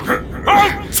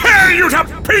 I'll tear you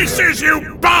to pieces,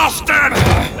 you bastard!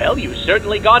 Well, you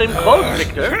certainly got him close,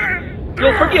 Victor.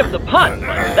 You'll forgive the pun,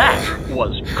 but that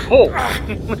was cold.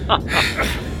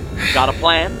 Got a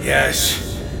plan?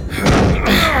 Yes.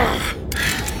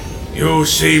 You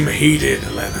seem heated,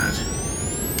 Leonard.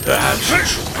 Perhaps you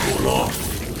should cool off.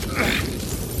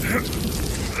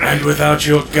 And without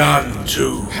your gun,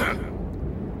 too.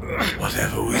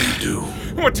 Whatever will you do?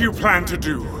 What do you plan to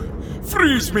do?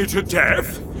 Freeze me to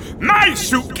death? My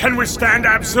suit can withstand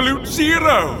absolute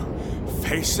zero!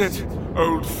 Face it,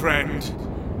 old friend.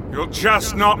 You're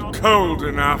just not cold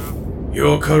enough.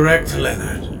 You're correct,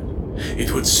 Leonard.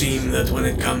 It would seem that when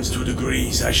it comes to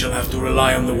degrees, I shall have to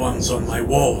rely on the ones on my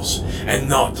walls, and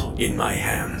not in my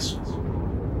hands.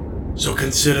 So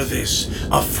consider this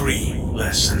a free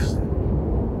lesson.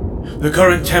 The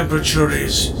current temperature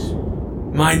is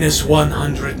minus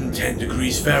 110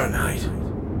 degrees Fahrenheit.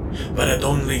 but at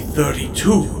only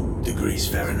 32 degrees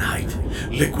Fahrenheit,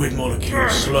 liquid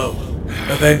molecules slow,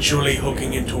 eventually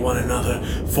hooking into one another,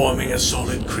 forming a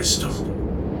solid crystal.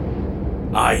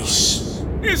 Ice.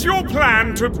 Is your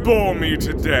plan to bore me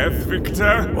to death,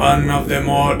 Victor? One of the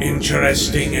more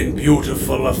interesting and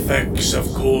beautiful effects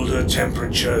of colder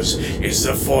temperatures is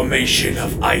the formation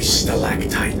of ice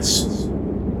stalactites,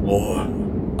 or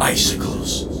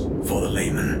icicles for the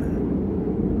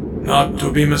layman. Not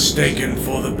to be mistaken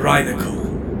for the brinicle,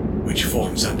 which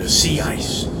forms under sea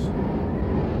ice.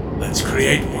 Let's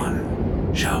create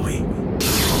one, shall we?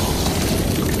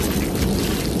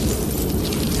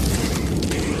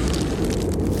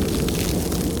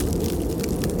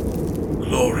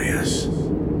 Glorious.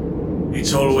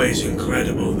 It's always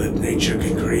incredible that nature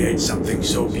can create something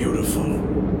so beautiful,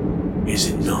 is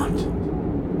it not?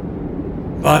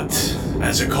 But,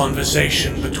 as a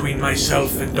conversation between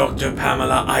myself and Dr.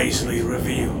 Pamela Isley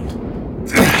revealed,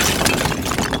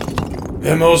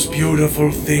 the most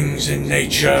beautiful things in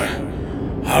nature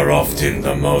are often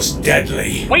the most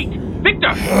deadly. Wait!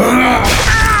 Victor!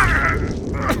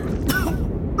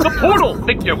 The portal!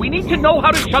 Victor, we need to know how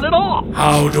to shut it off!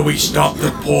 How do we stop the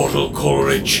portal,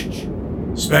 Coleridge?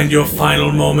 Spend your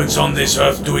final moments on this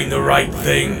earth doing the right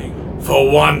thing,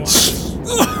 for once.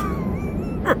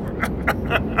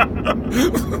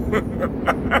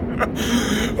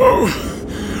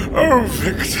 Oh,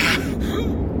 Victor.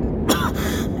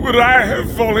 Would I have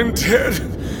volunteered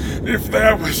if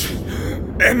there was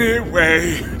any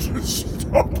way to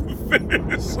stop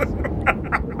this?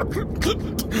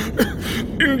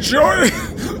 Enjoy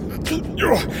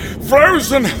your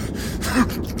frozen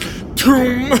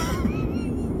tomb.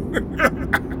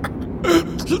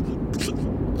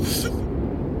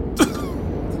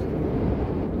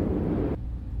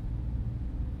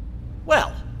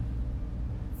 Well,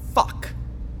 fuck.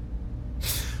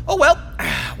 Oh well,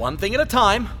 one thing at a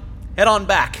time. Head on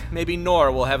back. Maybe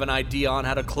Nora will have an idea on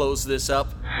how to close this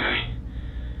up.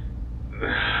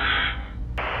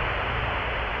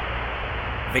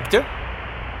 Victor?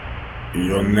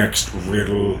 Your next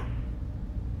riddle.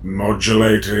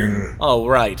 Modulating. Oh,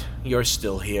 right. You're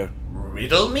still here.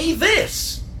 Riddle me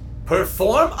this.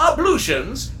 Perform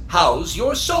ablutions, house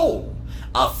your soul.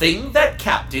 A thing that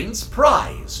captains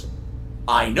prize.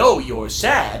 I know you're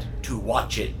sad to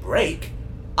watch it break.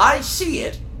 I see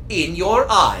it in your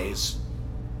eyes.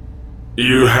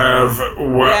 You have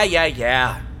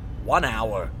Yeah. 1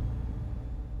 hour.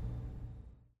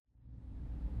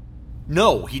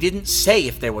 No, he didn't say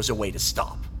if there was a way to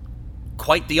stop.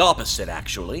 Quite the opposite,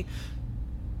 actually.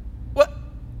 What?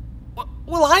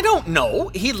 Well, I don't know.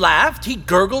 He laughed, he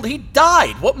gurgled, he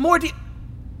died. What more do you...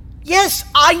 Yes,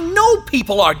 I know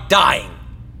people are dying.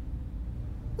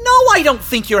 No, I don't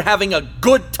think you're having a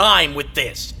good time with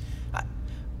this.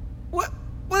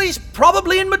 Well, he's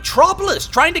probably in Metropolis,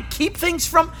 trying to keep things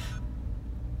from...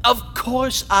 Of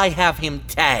course I have him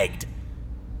tagged.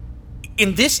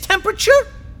 In this temperature?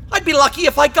 I'd be lucky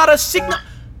if I got a signal...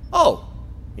 Oh,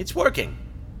 it's working.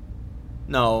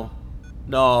 No,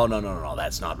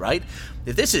 that's not right.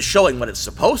 If this is showing what it's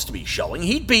supposed to be showing,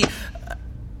 he'd be...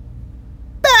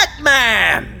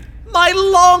 Batman! My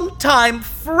longtime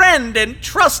friend and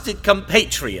trusted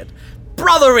compatriot.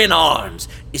 Brother in arms.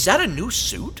 Is that a new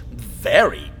suit?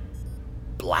 Very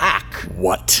black.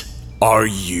 What are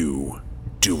you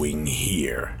doing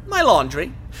here? My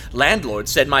laundry. Landlord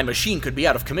said my machine could be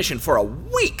out of commission for a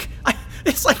week.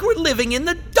 It's like we're living in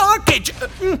the dark age.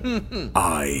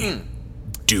 I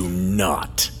do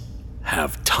not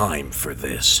have time for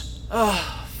this.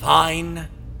 Fine.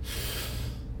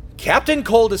 Captain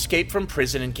Cold escaped from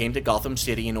prison and came to Gotham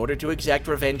City in order to exact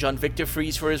revenge on Victor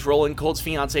Freeze for his role in Cold's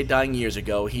fiancée dying years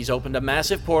ago. He's opened a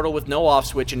massive portal with no off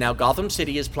switch, and now Gotham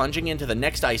City is plunging into the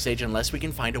next ice age unless we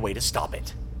can find a way to stop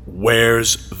it.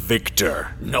 Where's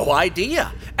Victor? No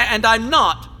idea. And I'm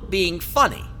not being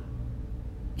funny.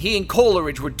 He and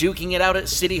Coleridge were duking it out at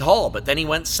City Hall, but then he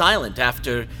went silent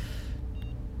after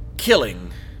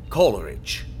killing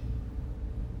Coleridge.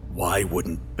 Why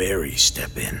wouldn't Barry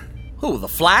step in? Who, the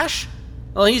Flash?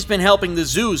 Well, he's been helping the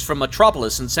zoos from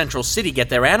Metropolis and Central City get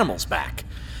their animals back.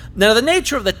 Now, the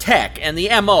nature of the tech and the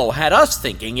MO had us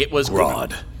thinking it was...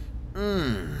 Grodd.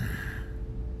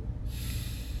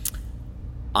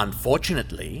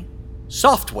 Unfortunately,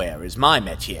 software is my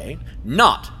métier,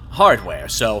 not hardware,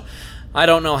 so I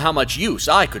don't know how much use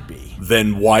I could be.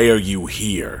 Then why are you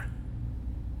here?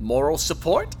 Moral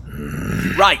support?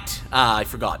 Right. I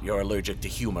forgot you're allergic to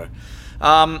humor.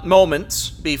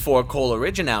 Moments before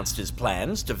Coleridge announced his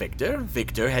plans to Victor,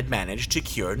 Victor had managed to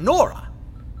cure Nora.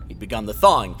 He'd begun the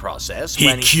thawing process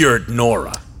He cured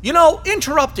Nora. You know,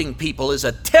 interrupting people is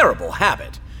a terrible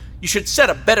habit. You should set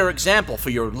a better example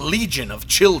for your legion of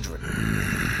children.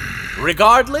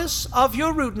 Regardless of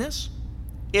your rudeness,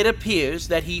 it appears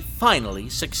that he finally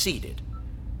succeeded.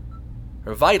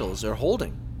 Her vitals are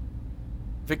holding.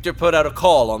 Victor put out a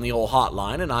call on the old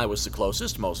hotline, and I was the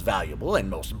closest, most valuable, and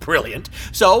most brilliant.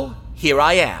 So, here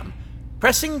I am,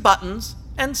 pressing buttons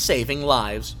and saving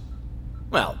lives.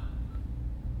 Well,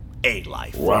 a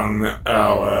life. 1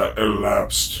 hour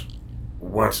elapsed.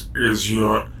 What is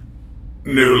your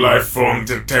new life form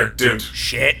detected?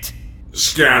 Shit.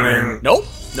 Scanning. Nope,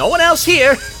 no one else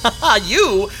here.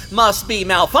 You must be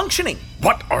malfunctioning.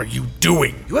 What are you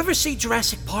doing? You ever see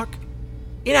Jurassic Park?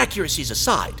 Inaccuracies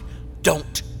aside,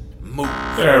 don't move.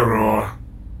 Error.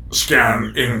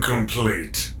 Scan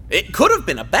incomplete. It could have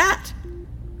been a bat.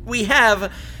 We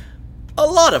have a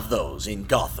lot of those in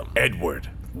Gotham. Edward,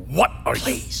 what are you...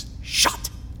 Please, shut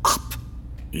up.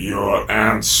 Your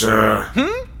answer?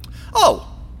 Oh,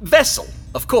 vessel,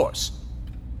 of course.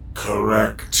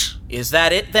 Correct. Is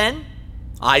that it then?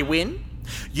 I win?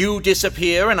 You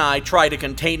disappear and I try to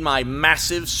contain my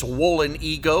massive, swollen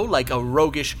ego like a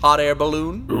roguish hot air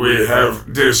balloon? We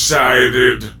have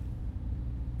decided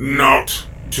not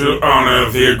to honor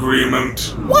the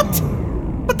agreement. What?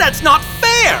 But that's not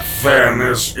fair!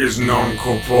 Fairness is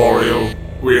non-corporeal.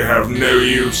 We have no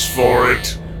use for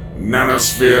it.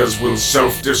 Nanospheres will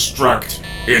self-destruct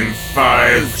in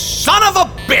 5... Son of a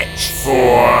bitch!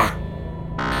 4...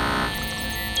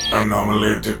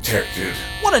 Anomaly detected.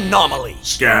 What anomaly?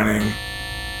 Scanning.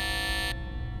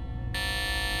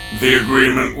 The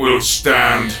agreement will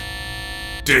stand.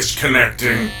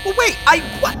 Disconnecting. Well, wait,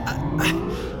 what?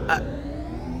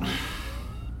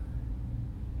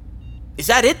 Is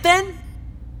that it then?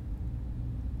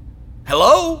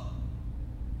 Hello?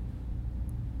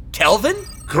 Kelvin?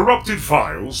 Corrupted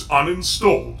files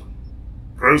uninstalled.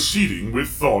 Proceeding with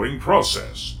thawing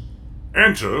process.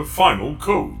 Enter final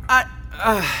code.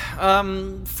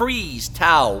 Freeze,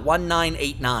 Tau,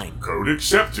 1989. Code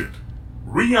accepted.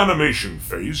 Reanimation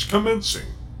phase commencing.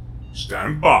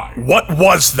 Stand by. What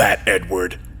was that,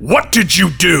 Edward? What did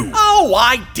you do? Oh,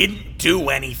 I didn't do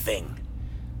anything.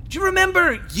 Do you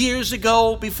remember years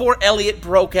ago, before Elliot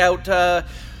broke out,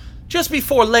 just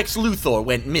before Lex Luthor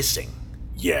went missing?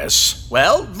 Yes.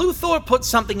 Well, Luthor put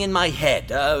something in my head,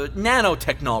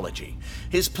 nanotechnology.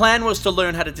 His plan was to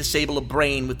learn how to disable a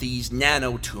brain with these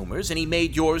nanotumors, and he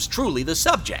made yours truly the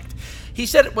subject. He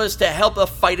said it was to help a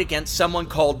fight against someone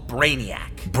called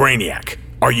Brainiac. Brainiac.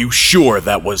 Are you sure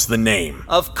that was the name?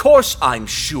 Of course I'm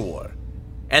sure.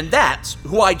 And that's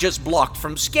who I just blocked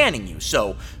from scanning you,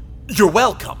 so you're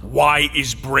welcome. Why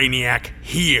is Brainiac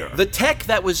here? The tech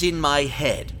that was in my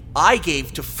head, I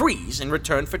gave to Freeze in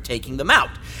return for taking them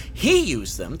out. He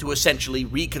used them to essentially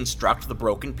reconstruct the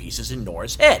broken pieces in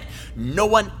Nora's head. No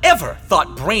one ever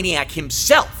thought Brainiac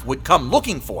himself would come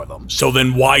looking for them. So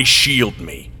then why shield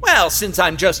me? Well, since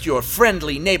I'm just your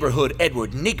friendly neighborhood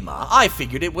Edward Nigma, I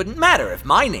figured it wouldn't matter if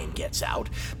my name gets out.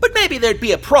 But maybe there'd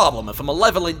be a problem if a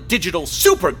malevolent digital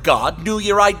super god knew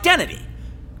your identity.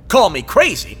 Call me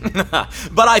crazy,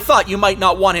 but I thought you might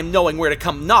not want him knowing where to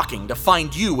come knocking to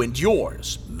find you and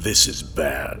yours. This is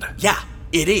bad. Yeah,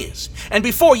 it is. And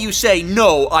before you say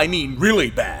no, I mean really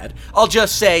bad, I'll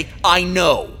just say I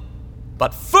know.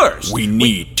 But first... We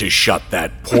need to shut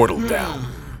that portal down.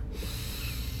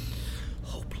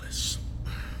 Hopeless.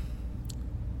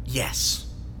 Yes.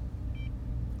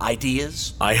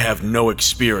 Ideas? I have no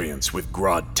experience with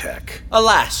Grodd tech.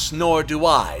 Alas, nor do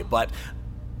I, but...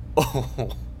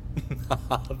 Oh...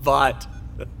 but...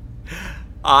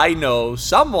 I know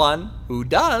someone who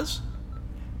does.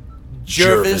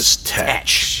 Jervis Tech.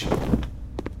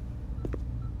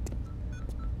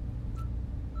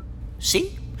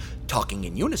 See? Talking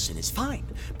in unison is fine,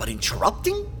 but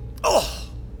interrupting? Oh!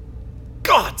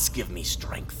 Gods give me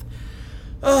strength.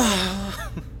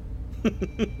 Oh,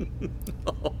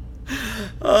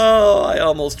 I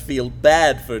almost feel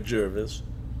bad for Jervis.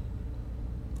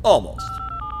 Almost.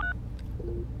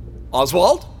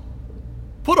 Oswald?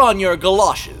 Put on your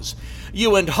galoshes.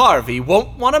 You and Harvey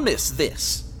won't want to miss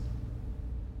this.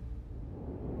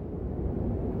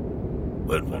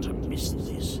 Won't want to miss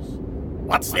this.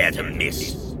 What's there to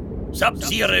miss?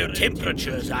 Sub-zero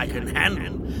temperatures I can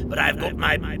handle, but I've got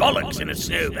my bollocks in a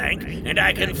snowbank, and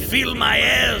I can feel my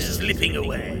air slipping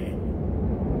away.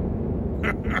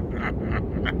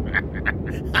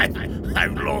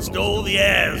 I've lost all the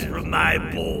airs from my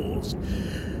balls,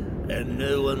 and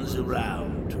no one's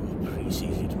around to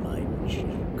appreciate my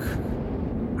joke.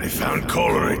 I found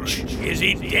Coleridge. Is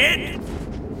he dead?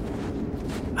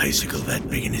 Icicle that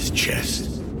big in his chest.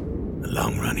 In the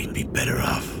long run, he'd be better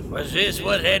off. Was this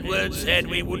what Edward said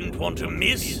we wouldn't want to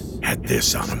miss? Had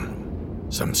this on him.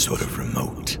 Some sort of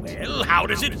remote. Well, how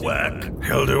does it work?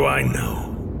 Hell do I know.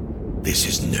 This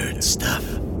is nerd stuff.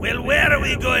 Well, where are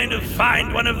we going to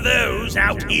find one of those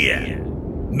out here?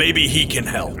 Maybe he can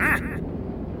help.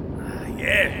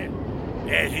 Yeah.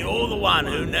 Yes, you're the one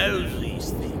who knows these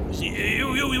things.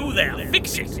 You there,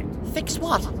 fix it. Fix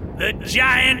what? The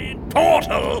giant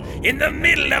portal in the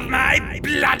middle of my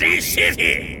bloody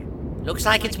city. Looks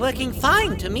like it's working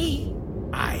fine to me.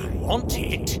 I want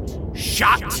it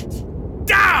shut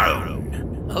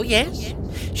down. Oh, yes?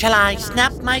 Shall I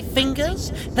snap my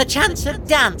fingers? Perchance a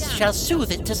dance shall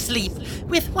soothe it to sleep.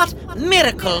 With what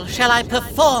miracle shall I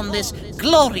perform this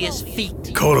glorious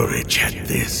feat? Coleridge had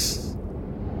this.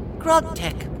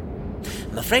 Grodtech.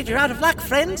 I'm afraid you're out of luck,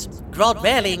 friends. Grod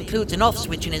rarely includes an off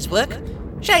switch in his work.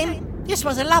 Shame. This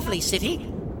was a lovely city.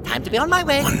 Time to be on my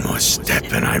way. One more step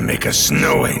and I make a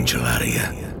snow angel out of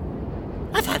you.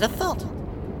 I've had a thought.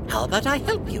 How about I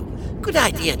help you? Good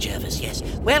idea, Jervis, yes.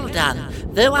 Well done.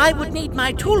 Though I would need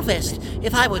my tool vest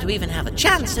if I were to even have a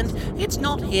chance, and it's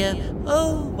not here.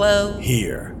 Oh, woe.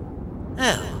 Here.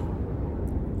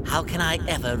 Oh. How can I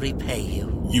ever repay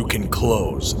you? You can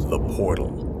close the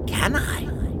portal. Can I?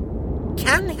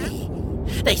 Can he?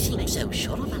 They seem so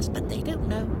sure of us, but they don't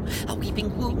know. A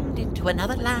weeping wound into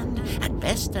another land, at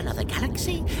best another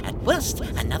galaxy, at worst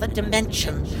another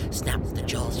dimension. Snap the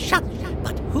jaws shut,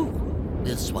 but who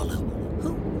will swallow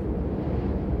who?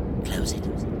 Close it.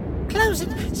 Close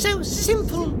it. So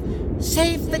simple.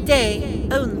 Save the day,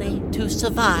 only to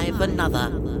survive another.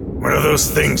 What are those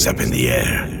things up in the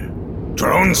air?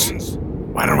 Drones?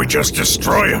 Why don't we just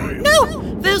destroy them? No!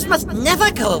 Those must never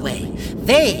go away.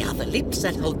 They are the lips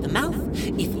that hold the mouth.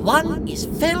 If one is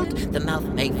filled, the mouth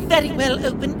may very well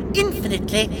open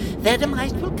infinitely. Their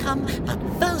demise will come, but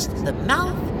first the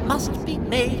mouth must be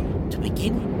made to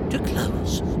begin to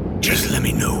close. Just let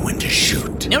me know when to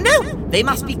shoot. No, they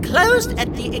must be closed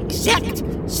at the exact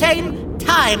same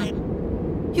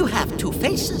time. You have 2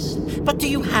 faces, but do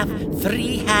you have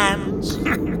 3 hands?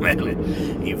 Well,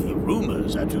 if the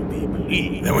rumors are to be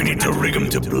believed... Then we need to rig 'em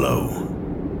to blow.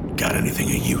 Got anything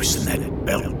of use in that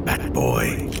belt, bat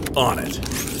boy? On it.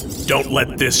 Don't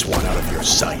let this one out of your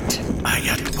sight. I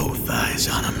got both eyes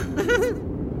on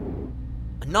him.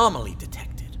 Anomaly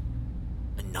detected.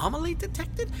 Anomaly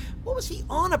detected? What was he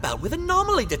on about with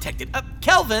anomaly detected?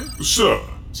 Kelvin? Sir.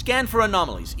 Scan for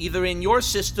anomalies, either in your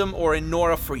system or in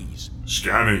Nora Freeze.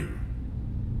 Scanning.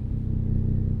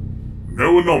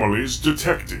 No anomalies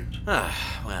detected.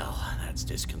 Well, that's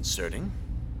disconcerting.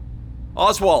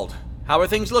 Oswald, how are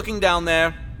things looking down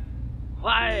there?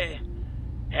 Why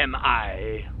am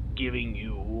I giving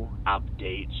you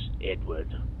updates,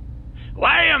 Edward?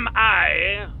 Why am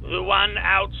I the one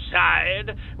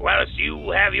outside whilst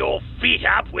you have your feet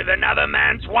up with another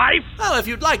man's wife? Well, if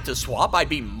you'd like to swap, I'd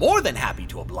be more than happy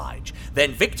to oblige.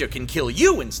 Then Victor can kill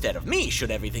you instead of me should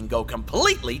everything go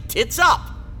completely tits up.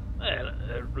 Well,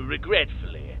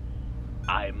 regretfully,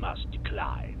 I must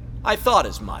decline. I thought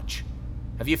as much.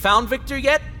 Have you found Victor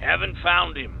yet? Haven't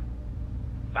found him.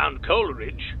 Found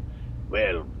Coleridge.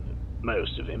 Well,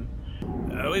 most of him.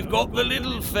 We've got the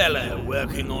little fella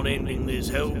working on ending this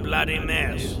whole bloody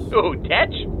mess. Oh,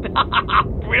 Tetch?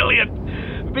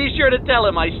 Brilliant! Be sure to tell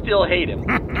him I still hate him.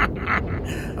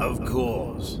 Of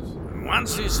course.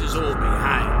 Once this is all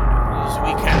behind us,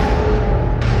 we can...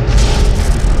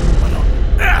 What on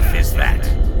earth is that?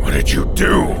 What did you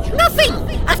do? Nothing!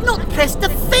 I've not pressed a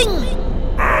thing!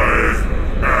 I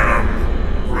am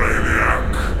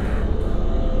Brainiac.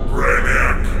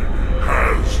 Brainiac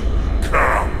has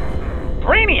come.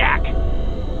 Brainiac!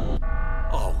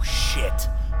 Oh, shit.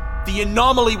 The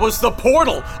anomaly was the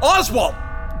portal! Oswald!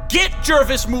 Get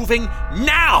Jervis moving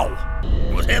now!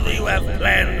 Whatever you have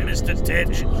planned, Mr.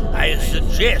 Tetch, I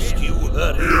suggest you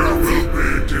hurry. You will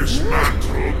be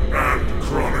dismantled and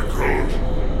chronicled.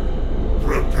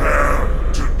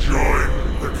 Prepare to join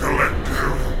the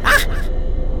collective. Ah!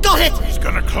 Got it! He's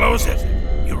gonna close it.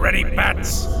 You ready,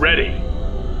 Bats? Ready.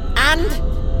 And...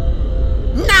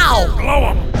 now!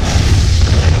 Blow him!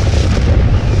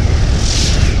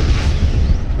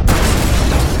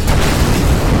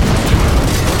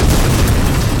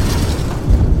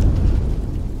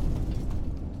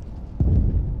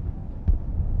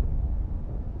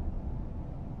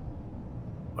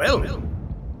 Well,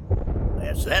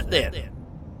 that's that then.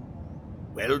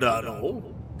 Well done, all.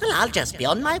 Well, I'll just be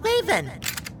on my way then.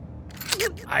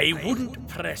 I wouldn't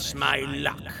press my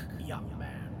luck, young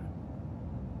man.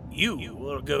 You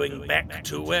are going back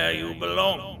to where you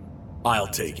belong. I'll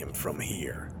take him from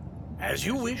here. As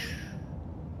you wish.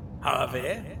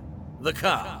 Harvey, the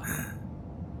car.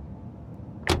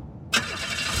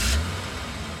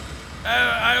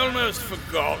 I almost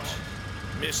forgot.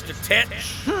 Mr.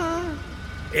 Tetch.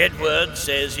 Edward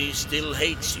says he still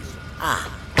hates you.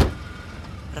 Ah,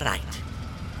 right.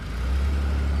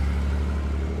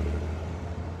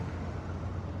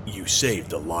 You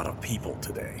saved a lot of people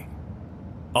today.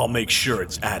 I'll make sure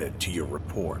it's added to your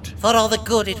report. For all the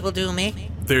good it will do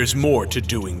me. There's more to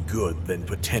doing good than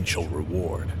potential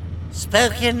reward.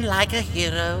 Spoken like a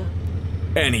hero.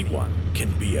 Anyone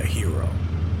can be a hero.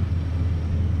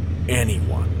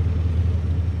 Anyone.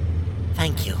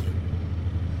 Thank you.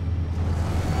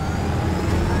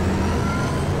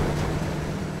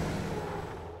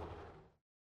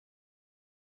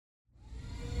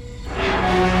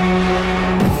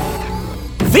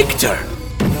 Victor!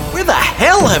 Where the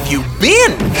hell have you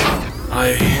been?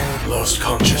 I lost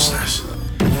consciousness.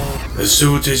 The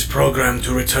suit is programmed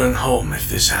to return home if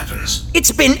this happens.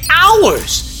 It's been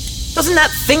hours! Doesn't that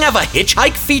thing have a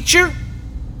hitchhike feature?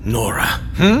 Nora.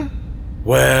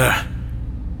 Where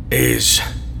is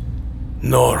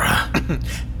Nora?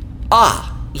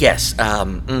 Yes,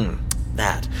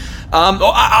 that.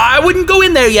 I wouldn't go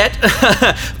in there yet.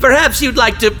 Perhaps you'd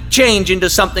like to change into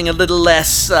something a little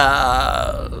less,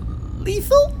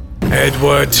 lethal?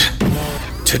 Edward,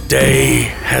 today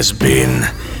has been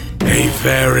a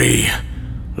very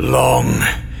long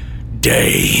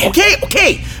day.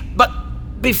 Okay, but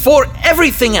before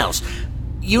everything else,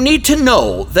 you need to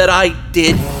know that I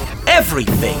did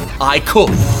everything I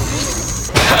could.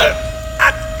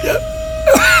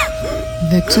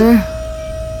 Victor?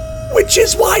 Which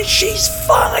is why she's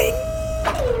fine.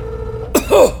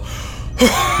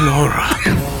 Nora.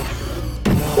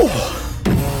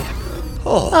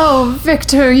 Oh,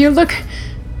 Victor, you look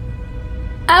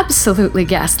absolutely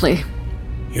ghastly.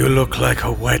 You look like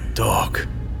a wet dog.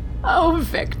 Oh,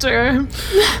 Victor.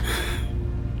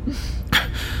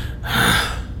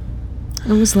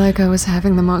 It was like I was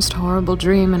having the most horrible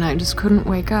dream and I just couldn't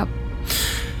wake up.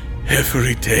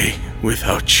 Every day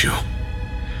without you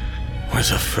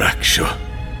was a fracture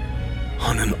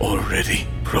on an already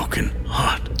broken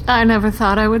heart. I never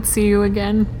thought I would see you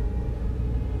again.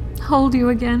 Hold you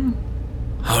again.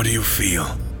 How do you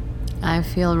feel? I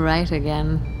feel right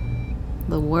again.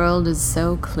 The world is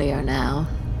so clear now.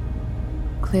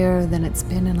 Clearer than it's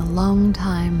been in a long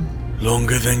time.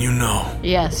 Longer than you know.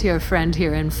 Yes, your friend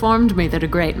here informed me that a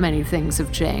great many things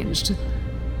have changed.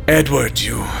 Edward,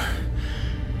 you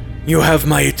have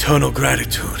my eternal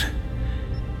gratitude.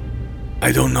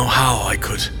 I don't know how I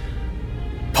could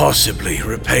possibly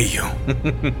repay you.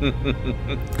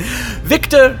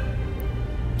 Victor,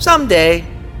 someday,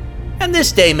 and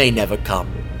this day may never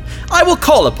come, I will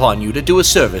call upon you to do a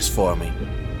service for me.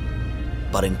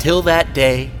 But until that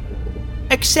day,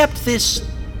 accept this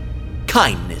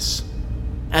kindness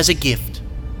as a gift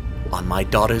on my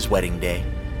daughter's wedding day.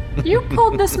 You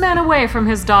pulled this man away from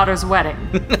his daughter's wedding.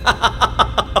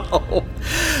 Oh,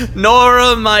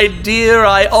 Nora, my dear,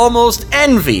 I almost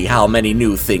envy how many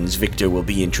new things Victor will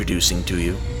be introducing to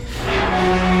you.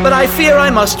 But I fear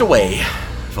I must away,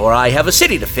 for I have a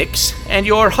city to fix, and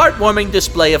your heartwarming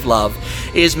display of love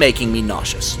is making me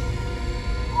nauseous.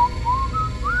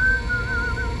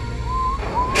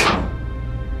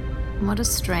 What a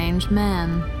strange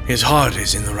man. His heart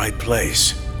is in the right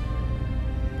place,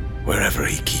 wherever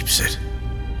he keeps it.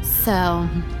 So,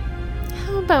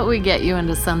 how about we get you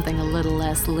into something a little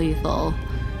less lethal?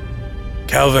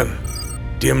 Calvin,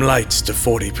 dim lights to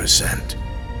 40%.